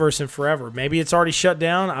DC Universe in forever. Maybe it's already shut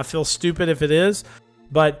down. I feel stupid if it is.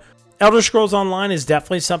 But Elder Scrolls Online is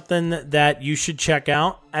definitely something that you should check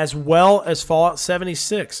out, as well as Fallout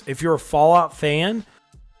 76. If you're a Fallout fan,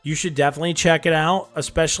 you should definitely check it out,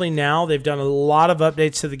 especially now. They've done a lot of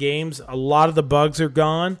updates to the games. A lot of the bugs are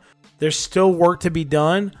gone. There's still work to be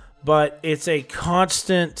done, but it's a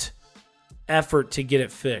constant effort to get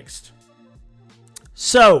it fixed.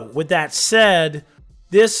 So, with that said,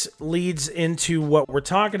 this leads into what we're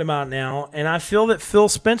talking about now, and I feel that Phil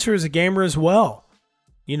Spencer is a gamer as well.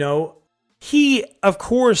 You know, he, of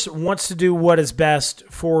course, wants to do what is best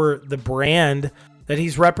for the brand that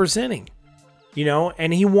he's representing.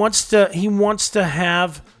 and he wants to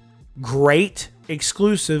have great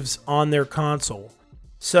exclusives on their console.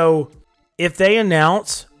 So if they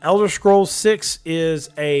announce Elder Scrolls 6 is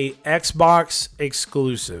a Xbox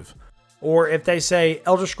exclusive, or if they say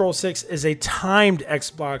Elder Scrolls 6 is a timed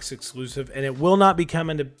Xbox exclusive and it will not be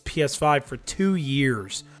coming to PS5 for 2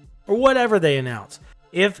 years, or whatever they announce,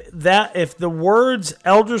 if the words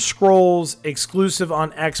Elder Scrolls exclusive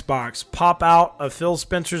on Xbox pop out of Phil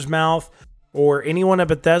Spencer's mouth or anyone at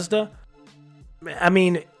Bethesda, I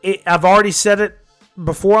mean, I've already said it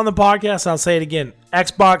before on the podcast, I'll say it again.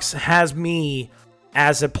 Xbox has me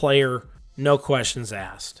as a player, no questions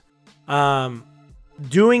asked.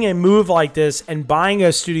 Doing a move like this and buying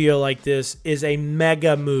a studio like this is a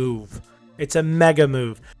mega move. It's a mega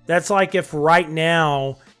move. That's like if right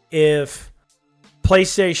now, if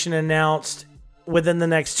PlayStation announced within the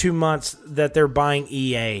next 2 months that they're buying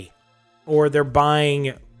EA, or they're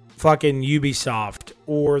buying fucking Ubisoft,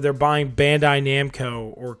 or they're buying Bandai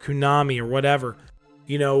Namco or Konami or whatever.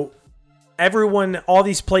 Everyone, all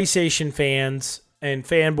these PlayStation fans and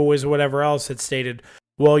fanboys or whatever else had stated,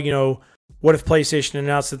 well, what if PlayStation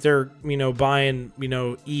announced that they're, buying,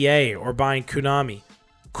 EA or buying Konami?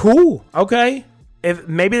 Cool. Okay. If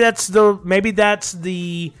maybe that's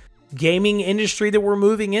the gaming industry that we're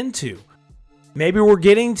moving into. Maybe we're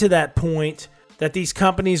getting to that point that these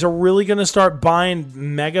companies are really going to start buying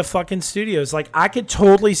mega fucking studios. Like, I could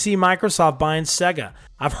totally see Microsoft buying Sega.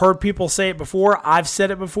 I've heard people say it before. I've said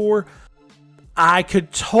it before. I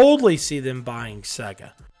could totally see them buying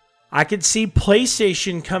Sega. I could see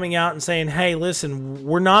PlayStation coming out and saying, hey, listen,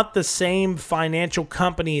 we're not the same financial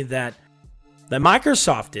company that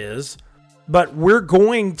Microsoft is, but we're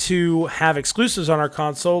going to have exclusives on our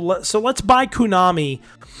console. So let's buy Konami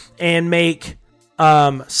and make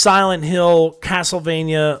Silent Hill,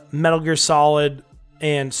 Castlevania, Metal Gear Solid,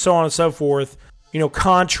 and so on and so forth.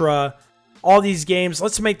 Contra, all these games.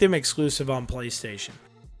 Let's make them exclusive on PlayStation.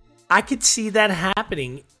 I could see that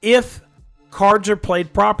happening if cards are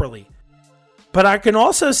played properly. But I can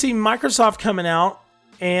also see Microsoft coming out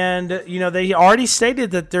and, they already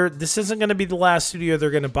stated that this isn't going to be the last studio they're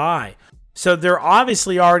going to buy. So they're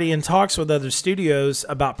obviously already in talks with other studios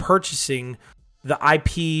about purchasing the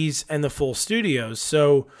IPs and the full studios.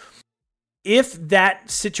 So if that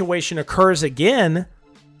situation occurs again,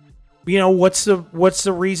 what's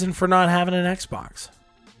the reason for not having an Xbox?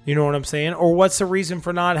 You know what I'm saying? Or what's the reason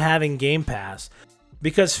for not having Game Pass?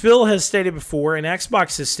 Because Phil has stated before, and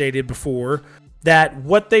Xbox has stated before, that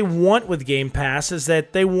what they want with Game Pass is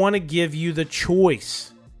that they want to give you the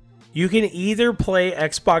choice. You can either play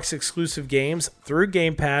Xbox exclusive games through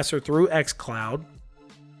Game Pass or through xCloud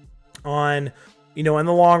on, in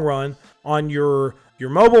the long run, on your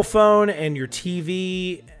mobile phone and your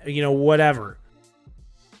TV, whatever.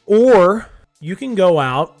 Or you can go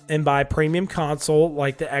out and buy a premium console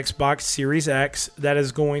like the Xbox Series X that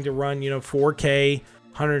is going to run, 4K,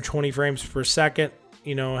 120 frames per second,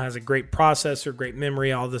 has a great processor, great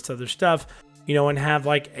memory, all this other stuff, and have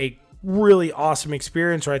like a really awesome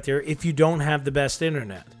experience right there if you don't have the best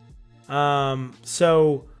internet.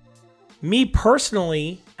 So me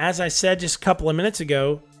personally, as I said just a couple of minutes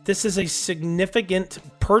ago, this is a significant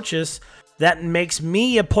purchase that makes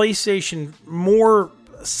me a more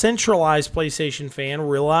centralized PlayStation fan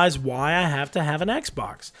realize why I have to have an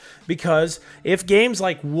Xbox. Because if games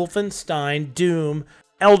like Wolfenstein, Doom,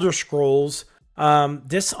 Elder Scrolls,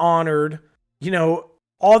 Dishonored,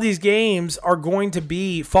 all these games are going to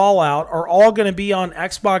be, Fallout, are all going to be on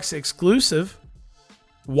Xbox exclusive,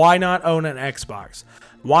 why not own an Xbox?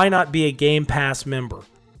 Why not be a Game Pass member?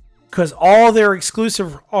 Because all their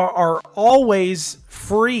exclusive are always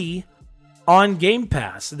free on Game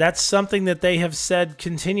Pass. That's something that they have said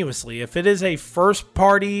continuously. If it is a first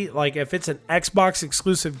party, like if it's an Xbox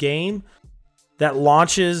exclusive game that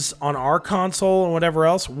launches on our console and whatever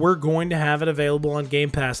else, we're going to have it available on Game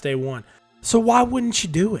Pass day one. So why wouldn't you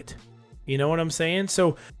do it? You know what I'm saying?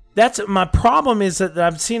 So that's my problem, is that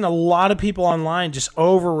I've seen a lot of people online just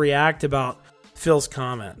overreact about Phil's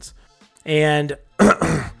comments. And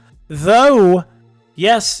though,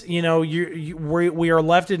 yes, we are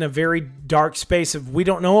left in a very dark space of we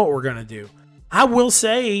don't know what we're going to do. I will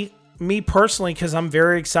say, me personally, because I'm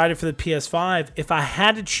very excited for the PS5, if I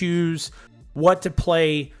had to choose what to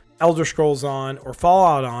play Elder Scrolls on or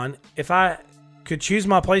Fallout on, if I could choose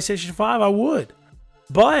my PlayStation 5, I would.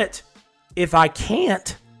 But if I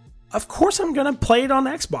can't, of course I'm going to play it on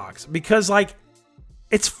Xbox, because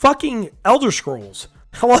it's fucking Elder Scrolls.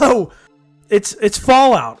 Hello. It's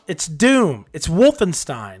Fallout, it's Doom, it's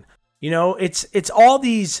Wolfenstein. It's all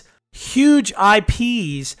these huge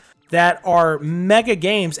IPs that are mega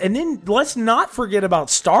games. And then let's not forget about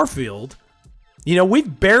Starfield. You know,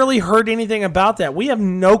 we've barely heard anything about that. We have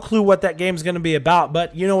no clue what that game's going to be about.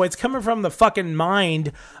 But, you know, it's coming from the fucking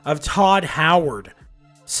mind of Todd Howard.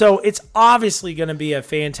 So it's obviously going to be a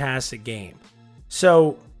fantastic game.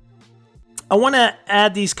 So I want to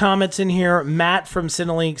add these comments in here. Matt from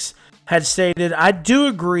Cinelinks had stated, I do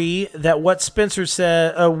agree that what Spencer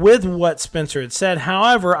said, with what Spencer had said.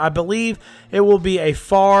 However, I believe it will be a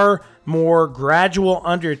far more gradual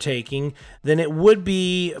undertaking than it would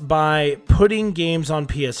be by putting games on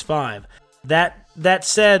PS5. That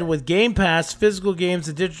said, with Game Pass, physical games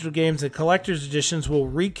and digital games and collector's editions will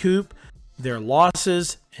recoup their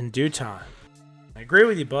losses in due time. I agree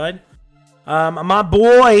with you, bud. My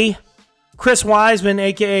boy, Chris Wiseman,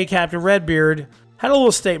 a.k.a. Captain Redbeard, had a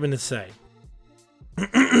little statement to say.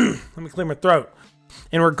 Let me clear my throat.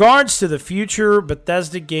 In regards to the future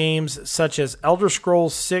Bethesda games, such as Elder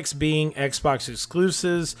Scrolls 6 being Xbox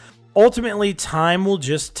exclusives, ultimately time will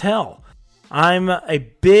just tell. I'm a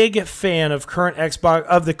big fan of the current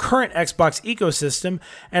Xbox ecosystem,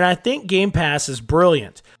 and I think Game Pass is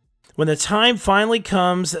brilliant. When the time finally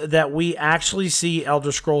comes that we actually see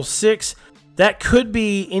Elder Scrolls 6, that could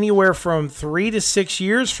be anywhere from 3 to 6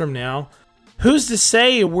 years from now. Who's to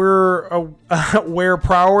say where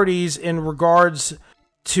priorities in regards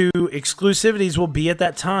to exclusivities will be at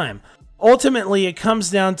that time? Ultimately, it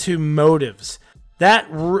comes down to motives.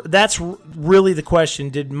 That's really the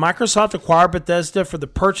question. Did Microsoft acquire Bethesda for the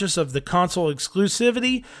purchase of the console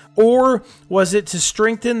exclusivity, or was it to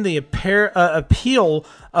strengthen the appeal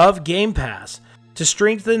of Game Pass, to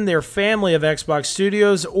strengthen their family of Xbox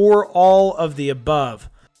studios, or all of the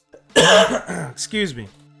above? Excuse me.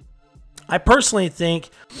 I personally think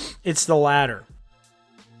it's the latter.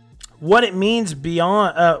 What it means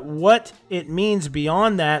beyond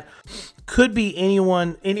that could be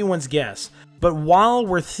anyone's guess. But while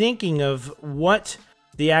we're thinking of what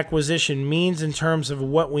the acquisition means in terms of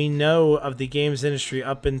what we know of the games industry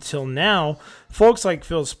up until now, folks like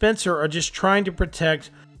Phil Spencer are just trying to protect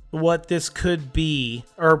what this could be,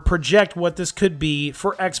 or project what this could be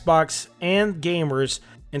for Xbox and gamers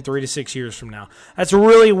in 3 to 6 years from now. That's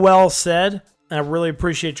really well said. I really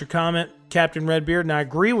appreciate your comment, Captain Redbeard, and I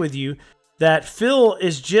agree with you that Phil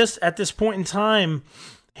is just, at this point in time,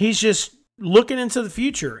 he's just looking into the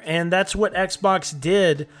future, and that's what Xbox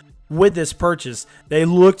did with this purchase. They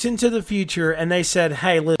looked into the future, and they said,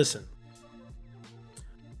 hey, listen,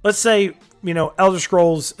 let's say, you know, Elder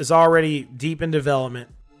Scrolls is already deep in development,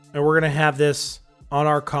 and we're going to have this on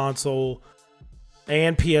our console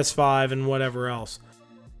and PS5 and whatever else.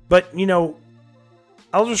 But, you know,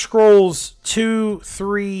 Elder Scrolls 2,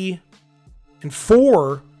 3, and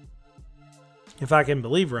 4, if I can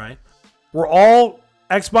believe right, were all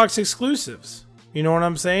Xbox exclusives. You know what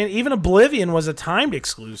I'm saying? Even Oblivion was a timed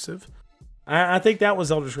exclusive. I think that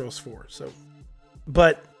was Elder Scrolls 4. So,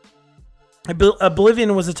 but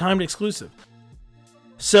Oblivion was a timed exclusive.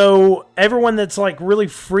 So everyone that's like really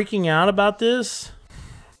freaking out about this,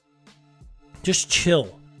 just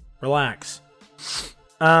chill, relax.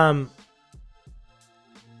 My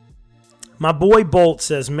boy Bolt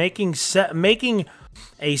says making a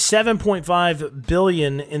 $7.5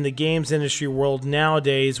 billion in the games industry world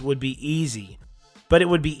nowadays would be easy, but it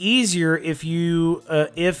would be easier if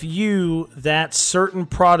that certain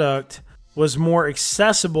product was more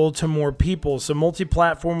accessible to more people. So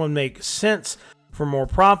multi-platform would make sense for more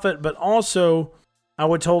profit, but also I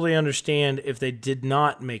would totally understand if they did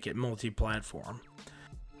not make it multi-platform.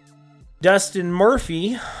 Dustin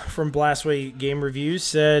Murphy from Blastway Game Reviews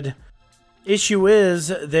said, issue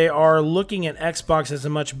is they are looking at Xbox as a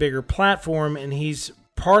much bigger platform, and he's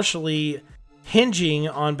partially hinging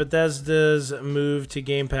on Bethesda's move to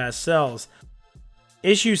Game Pass sales.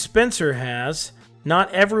 Issue Spencer has,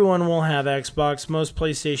 not everyone will have Xbox. Most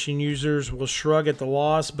PlayStation users will shrug at the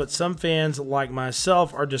loss, but some fans like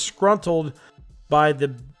myself are disgruntled by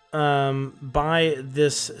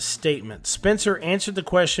this statement. Spencer answered the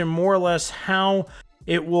question more or less how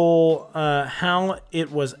it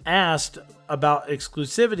was asked about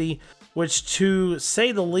exclusivity, which, to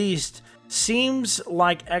say the least, seems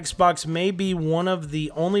like Xbox may be one of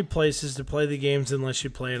the only places to play the games unless you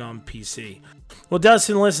play it on PC. Well,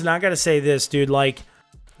 Dustin, listen, I gotta say this, dude. Like,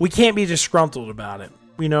 we can't be disgruntled about it.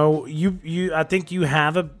 You know, I think you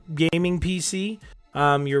have a gaming PC.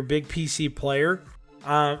 You're a big PC player.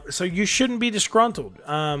 So you shouldn't be disgruntled.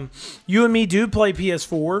 You and me do play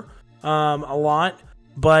PS4 a lot,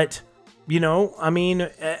 but, you know, I mean,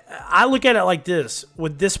 I look at it like this.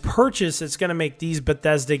 With this purchase, it's going to make these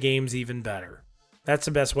Bethesda games even better. That's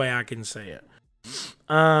the best way I can say it.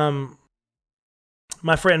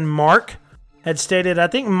 My friend Mark had stated, I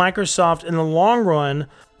think Microsoft in the long run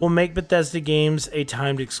will make Bethesda games a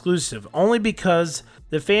timed exclusive, only because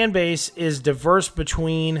the fan base is diverse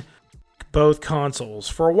between both consoles.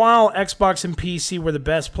 For a while, Xbox and PC were the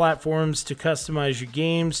best platforms to customize your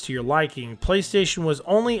games to your liking. PlayStation was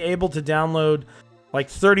only able to download like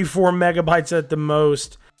 34 megabytes at the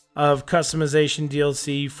most of customization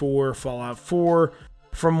DLC for Fallout 4,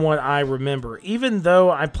 from what I remember. Even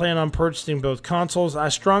though I plan on purchasing both consoles, I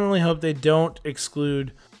strongly hope they don't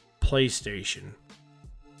exclude PlayStation.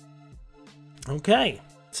 Okay,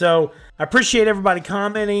 so I appreciate everybody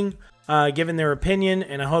commenting, giving their opinion,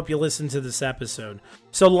 and I hope you listen to this episode.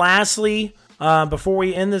 So lastly, before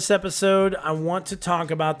we end this episode, I want to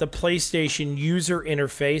talk about the PlayStation user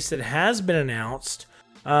interface that has been announced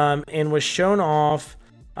and was shown off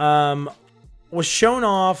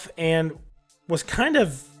and was kind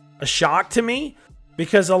of a shock to me,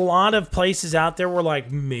 because a lot of places out there were like,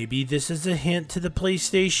 maybe this is a hint to the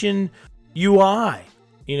PlayStation UI.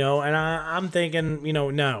 And I'm thinking,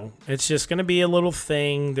 no, it's just going to be a little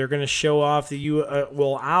thing. They're going to show off the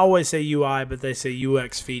I always say UI, but they say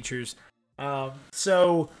UX features.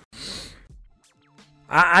 So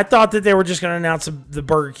I thought that they were just going to announce the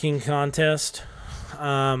Burger King contest,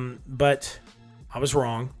 but I was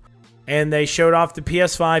wrong. And they showed off the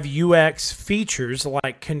PS5 UX features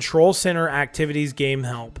like Control Center, Activities, Game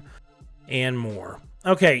Help, and more.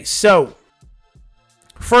 Okay, so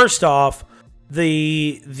first off,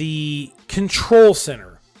 the Control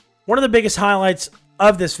Center. One of the biggest highlights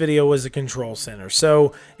of this video was the Control Center.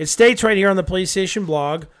 So it states right here on the PlayStation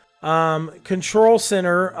blog, Control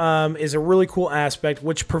Center is a really cool aspect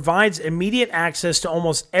which provides immediate access to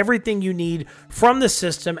almost everything you need from the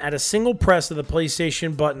system at a single press of the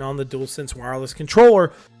PlayStation button on the DualSense wireless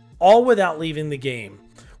controller, all without leaving the game.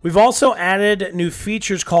 We've also added new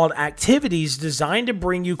features called Activities, designed to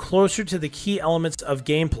bring you closer to the key elements of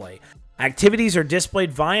gameplay. Activities are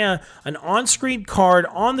displayed via an on-screen card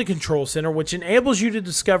on the Control Center, which enables you to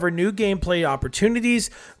discover new gameplay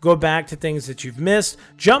opportunities, go back to things that you've missed,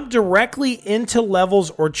 jump directly into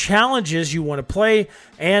levels or challenges you want to play,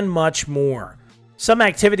 and much more. Some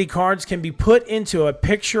activity cards can be put into a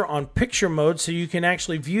picture-on-picture mode so you can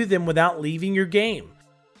actually view them without leaving your game.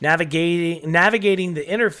 Navigating the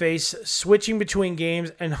interface, switching between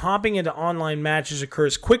games, and hopping into online matches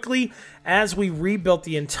occurs quickly as we rebuilt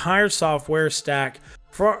the entire software stack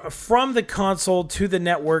from the console to the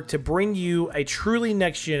network to bring you a truly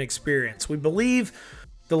next-gen experience. We believe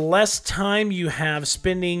the less time you have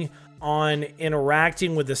spending on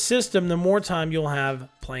interacting with the system, the more time you'll have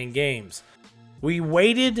playing games. We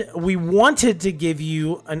wanted to give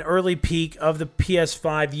you an early peek of the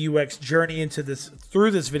PS5 UX journey through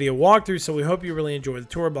this video walkthrough, so we hope you really enjoy the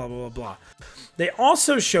tour, blah, blah, blah, blah. They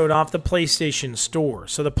also showed off the PlayStation Store.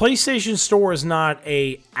 So the PlayStation Store is not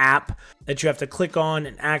an app that you have to click on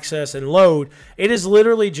and access and load. It is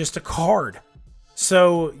literally just a card.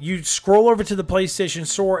 So you scroll over to the PlayStation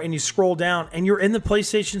Store and you scroll down and you're in the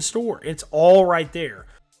PlayStation Store. It's all right there.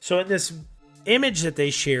 So in this image that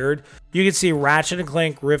they shared, you can see Ratchet &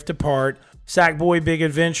 Clank Rift Apart, Sackboy Big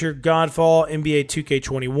Adventure, Godfall, NBA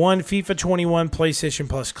 2K21, FIFA 21, PlayStation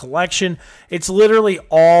Plus Collection. It's literally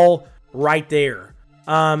all right there.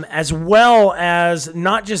 As well as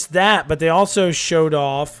not just that, but they also showed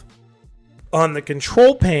off on the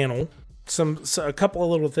control panel a couple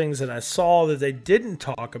of little things that I saw that they didn't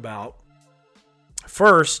talk about.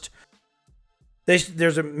 First,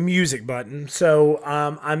 there's a music button. So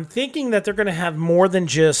I'm thinking that they're going to have more than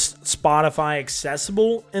just Spotify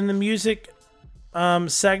accessible in the music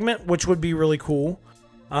segment, which would be really cool.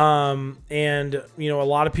 And a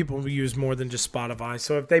lot of people use more than just Spotify.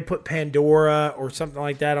 So if they put Pandora or something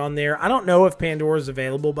like that on there, I don't know if Pandora is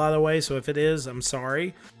available, by the way. So if it is, I'm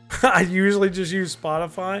sorry. I usually just use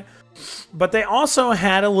Spotify. But they also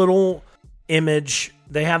had a little image.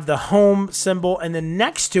 They have the home symbol, and then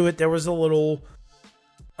next to it, there was a little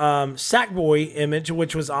Sackboy image,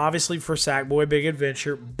 which was obviously for Sackboy Big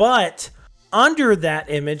Adventure. But under that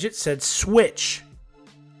image, it said Switch.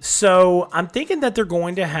 So I'm thinking that they're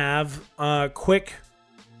going to have a quick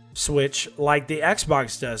switch like the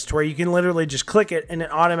Xbox does, to where you can literally just click it and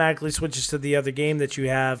it automatically switches to the other game that you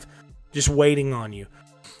have just waiting on you.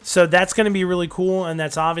 So that's going to be really cool, and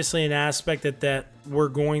that's obviously an aspect that we're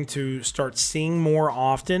going to start seeing more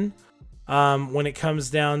often when it comes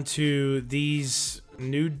down to these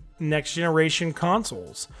new next-generation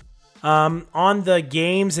consoles. On the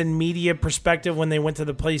games and media perspective, when they went to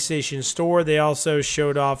the PlayStation Store, they also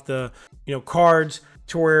showed off the cards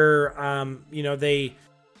to where they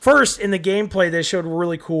first in the gameplay they showed a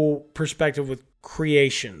really cool perspective with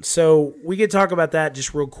creation. So we could talk about that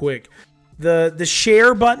just real quick. The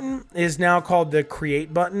share button is now called the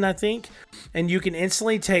create button, I think, and you can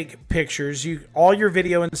instantly take pictures. All your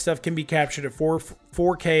video and stuff can be captured at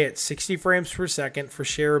 4K at 60 frames per second for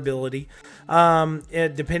shareability,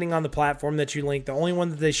 depending on the platform that you link. The only one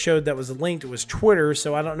that they showed that was linked was Twitter,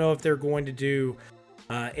 so I don't know if they're going to do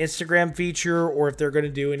Instagram feature or if they're going to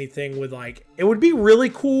do anything with it would be really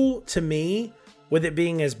cool to me with it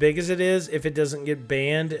being as big as it is if it doesn't get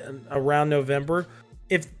banned around November.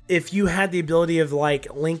 If you had the ability of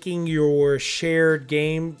linking your shared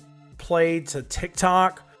gameplay to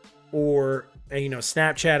TikTok or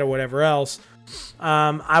Snapchat or whatever else,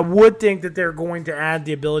 I would think that they're going to add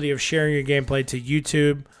the ability of sharing your gameplay to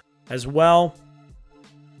YouTube as well.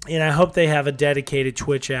 And I hope they have a dedicated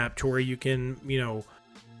Twitch app to where you can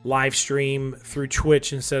live stream through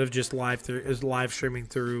Twitch instead of just live streaming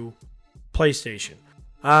through PlayStation.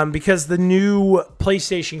 Because the new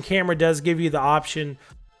PlayStation camera does give you the option,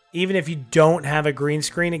 even if you don't have a green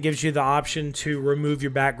screen, it gives you the option to remove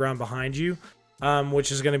your background behind you,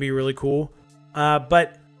 which is going to be really cool.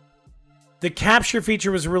 But the capture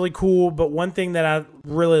feature was really cool, but one thing that I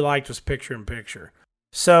really liked was picture-in-picture.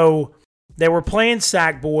 So they were playing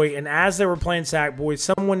Sackboy, and as they were playing Sackboy,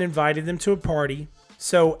 someone invited them to a party.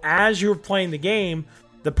 So as you were playing the game,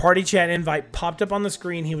 the party chat invite popped up on the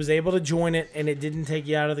screen. He was able to join it, and it didn't take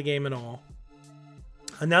you out of the game at all.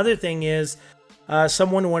 Another thing is,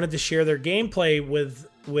 someone wanted to share their gameplay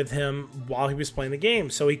with him while he was playing the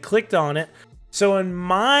game. So he clicked on it. So in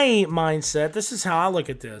my mindset, this is how I look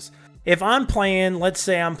at this. If I'm playing, let's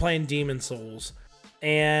say I'm playing Demon's Souls,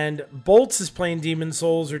 and Bolts is playing Demon's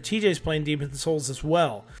Souls, or TJ's playing Demon's Souls as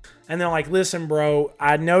well. And they're like, listen, bro,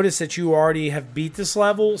 I noticed that you already have beat this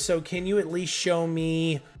level, so can you at least show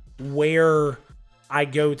me where I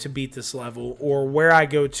go to beat this level or where I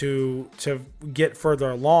go to get further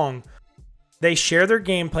along? They share their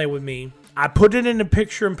gameplay with me. I put it into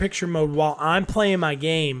picture-in-picture mode while I'm playing my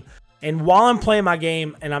game. And while I'm playing my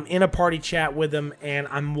game and I'm in a party chat with them and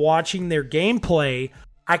I'm watching their gameplay,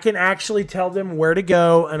 I can actually tell them where to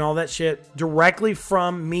go and all that shit directly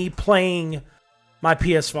from me playing my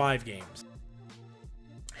PS5 games.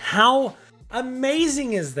 How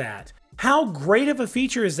amazing is that? How great of a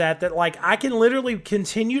feature is that I can literally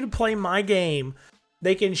continue to play my game.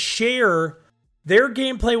 They can share their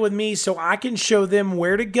gameplay with me so I can show them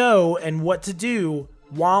where to go and what to do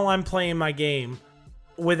while I'm playing my game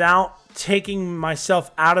without taking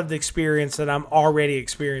myself out of the experience that I'm already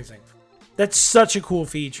experiencing. That's such a cool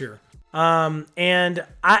feature. And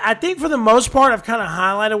I think for the most part, I've kind of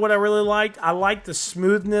highlighted what I really liked. I liked the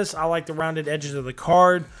smoothness. I liked the rounded edges of the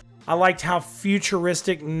card. I liked how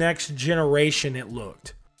futuristic next generation it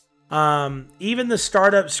looked. Even the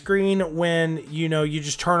startup screen when, you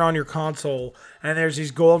just turn on your console and there's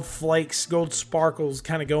these gold flakes, gold sparkles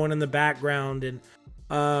kind of going in the background. And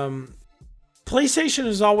PlayStation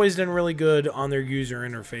has always done really good on their user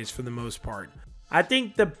interface for the most part. I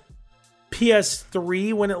think the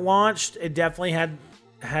PS3, when it launched, it definitely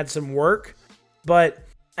had some work, but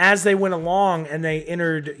as they went along and they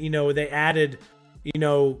entered, they added,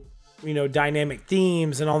 dynamic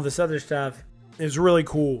themes and all this other stuff, it was really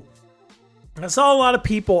cool. I saw a lot of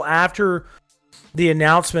people after the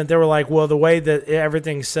announcement, they were like, well, the way that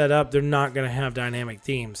everything's set up, they're not going to have dynamic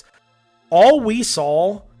themes. All we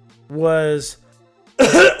saw was,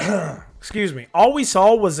 all we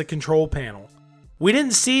saw was the control panel. We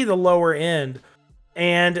didn't see the lower end,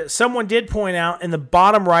 and someone did point out in the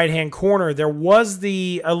bottom right-hand corner, there was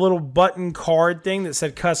a little button card thing that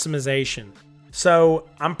said customization. So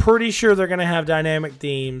I'm pretty sure they're going to have dynamic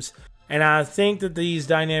themes, and I think that these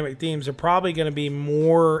dynamic themes are probably going to be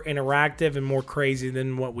more interactive and more crazy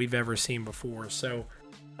than what we've ever seen before. So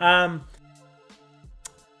I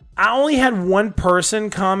only had one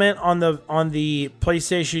person comment on the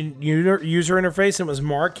PlayStation user interface, and it was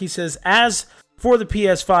Mark. He says, as for the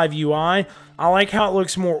PS5 UI, I like how it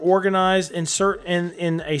looks more organized in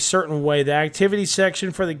a certain way. The activity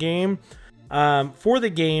section for the game, for the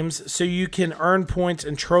games, so you can earn points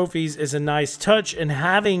and trophies, is a nice touch. And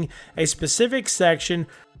having a specific section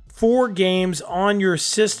for games on your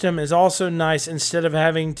system is also nice, instead of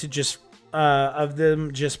having to just of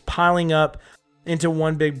them just piling up into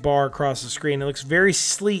one big bar across the screen. It looks very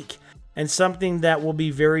sleek and something that will be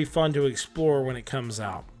very fun to explore when it comes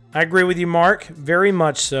out. I agree with you, Mark, very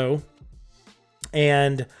much so.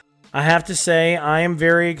 And I have to say, I am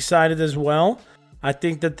very excited as well. I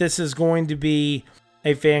think that this is going to be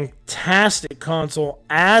a fantastic console,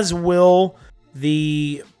 as will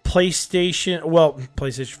the PlayStation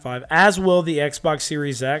 5, as will the Xbox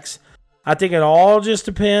Series X. I think it all just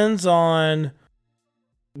depends on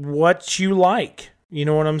what you like. You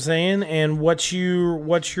know what I'm saying? And what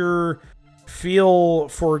your feel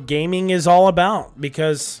for gaming is all about.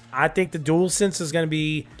 Because I think the DualSense is going to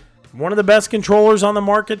be one of the best controllers on the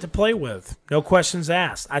market to play with. No questions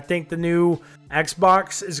asked. I think the new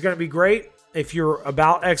Xbox is going to be great. If you're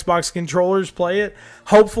about Xbox controllers, play it.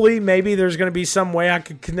 Hopefully, maybe there's going to be some way I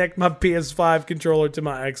could connect my PS5 controller to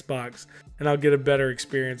my Xbox and I'll get a better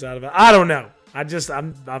experience out of it. I don't know.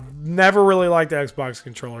 I've never really liked the Xbox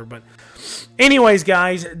controller. But anyways,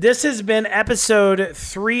 guys, this has been episode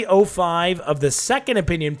 305 of the Second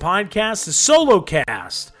Opinion Podcast, the solo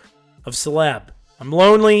cast of Celeb. I'm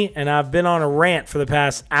lonely and I've been on a rant for the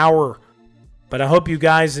past hour, but I hope you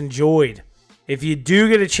guys enjoyed. If you do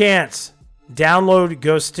get a chance, download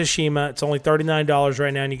Ghost of Tsushima. It's only $39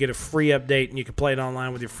 right now, and you get a free update, and you can play it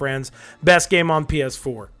online with your friends. Best game on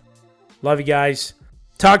PS4. Love you guys.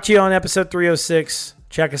 Talk to you on episode 306.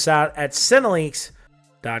 Check us out at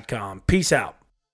Cinelinks.com. Peace out.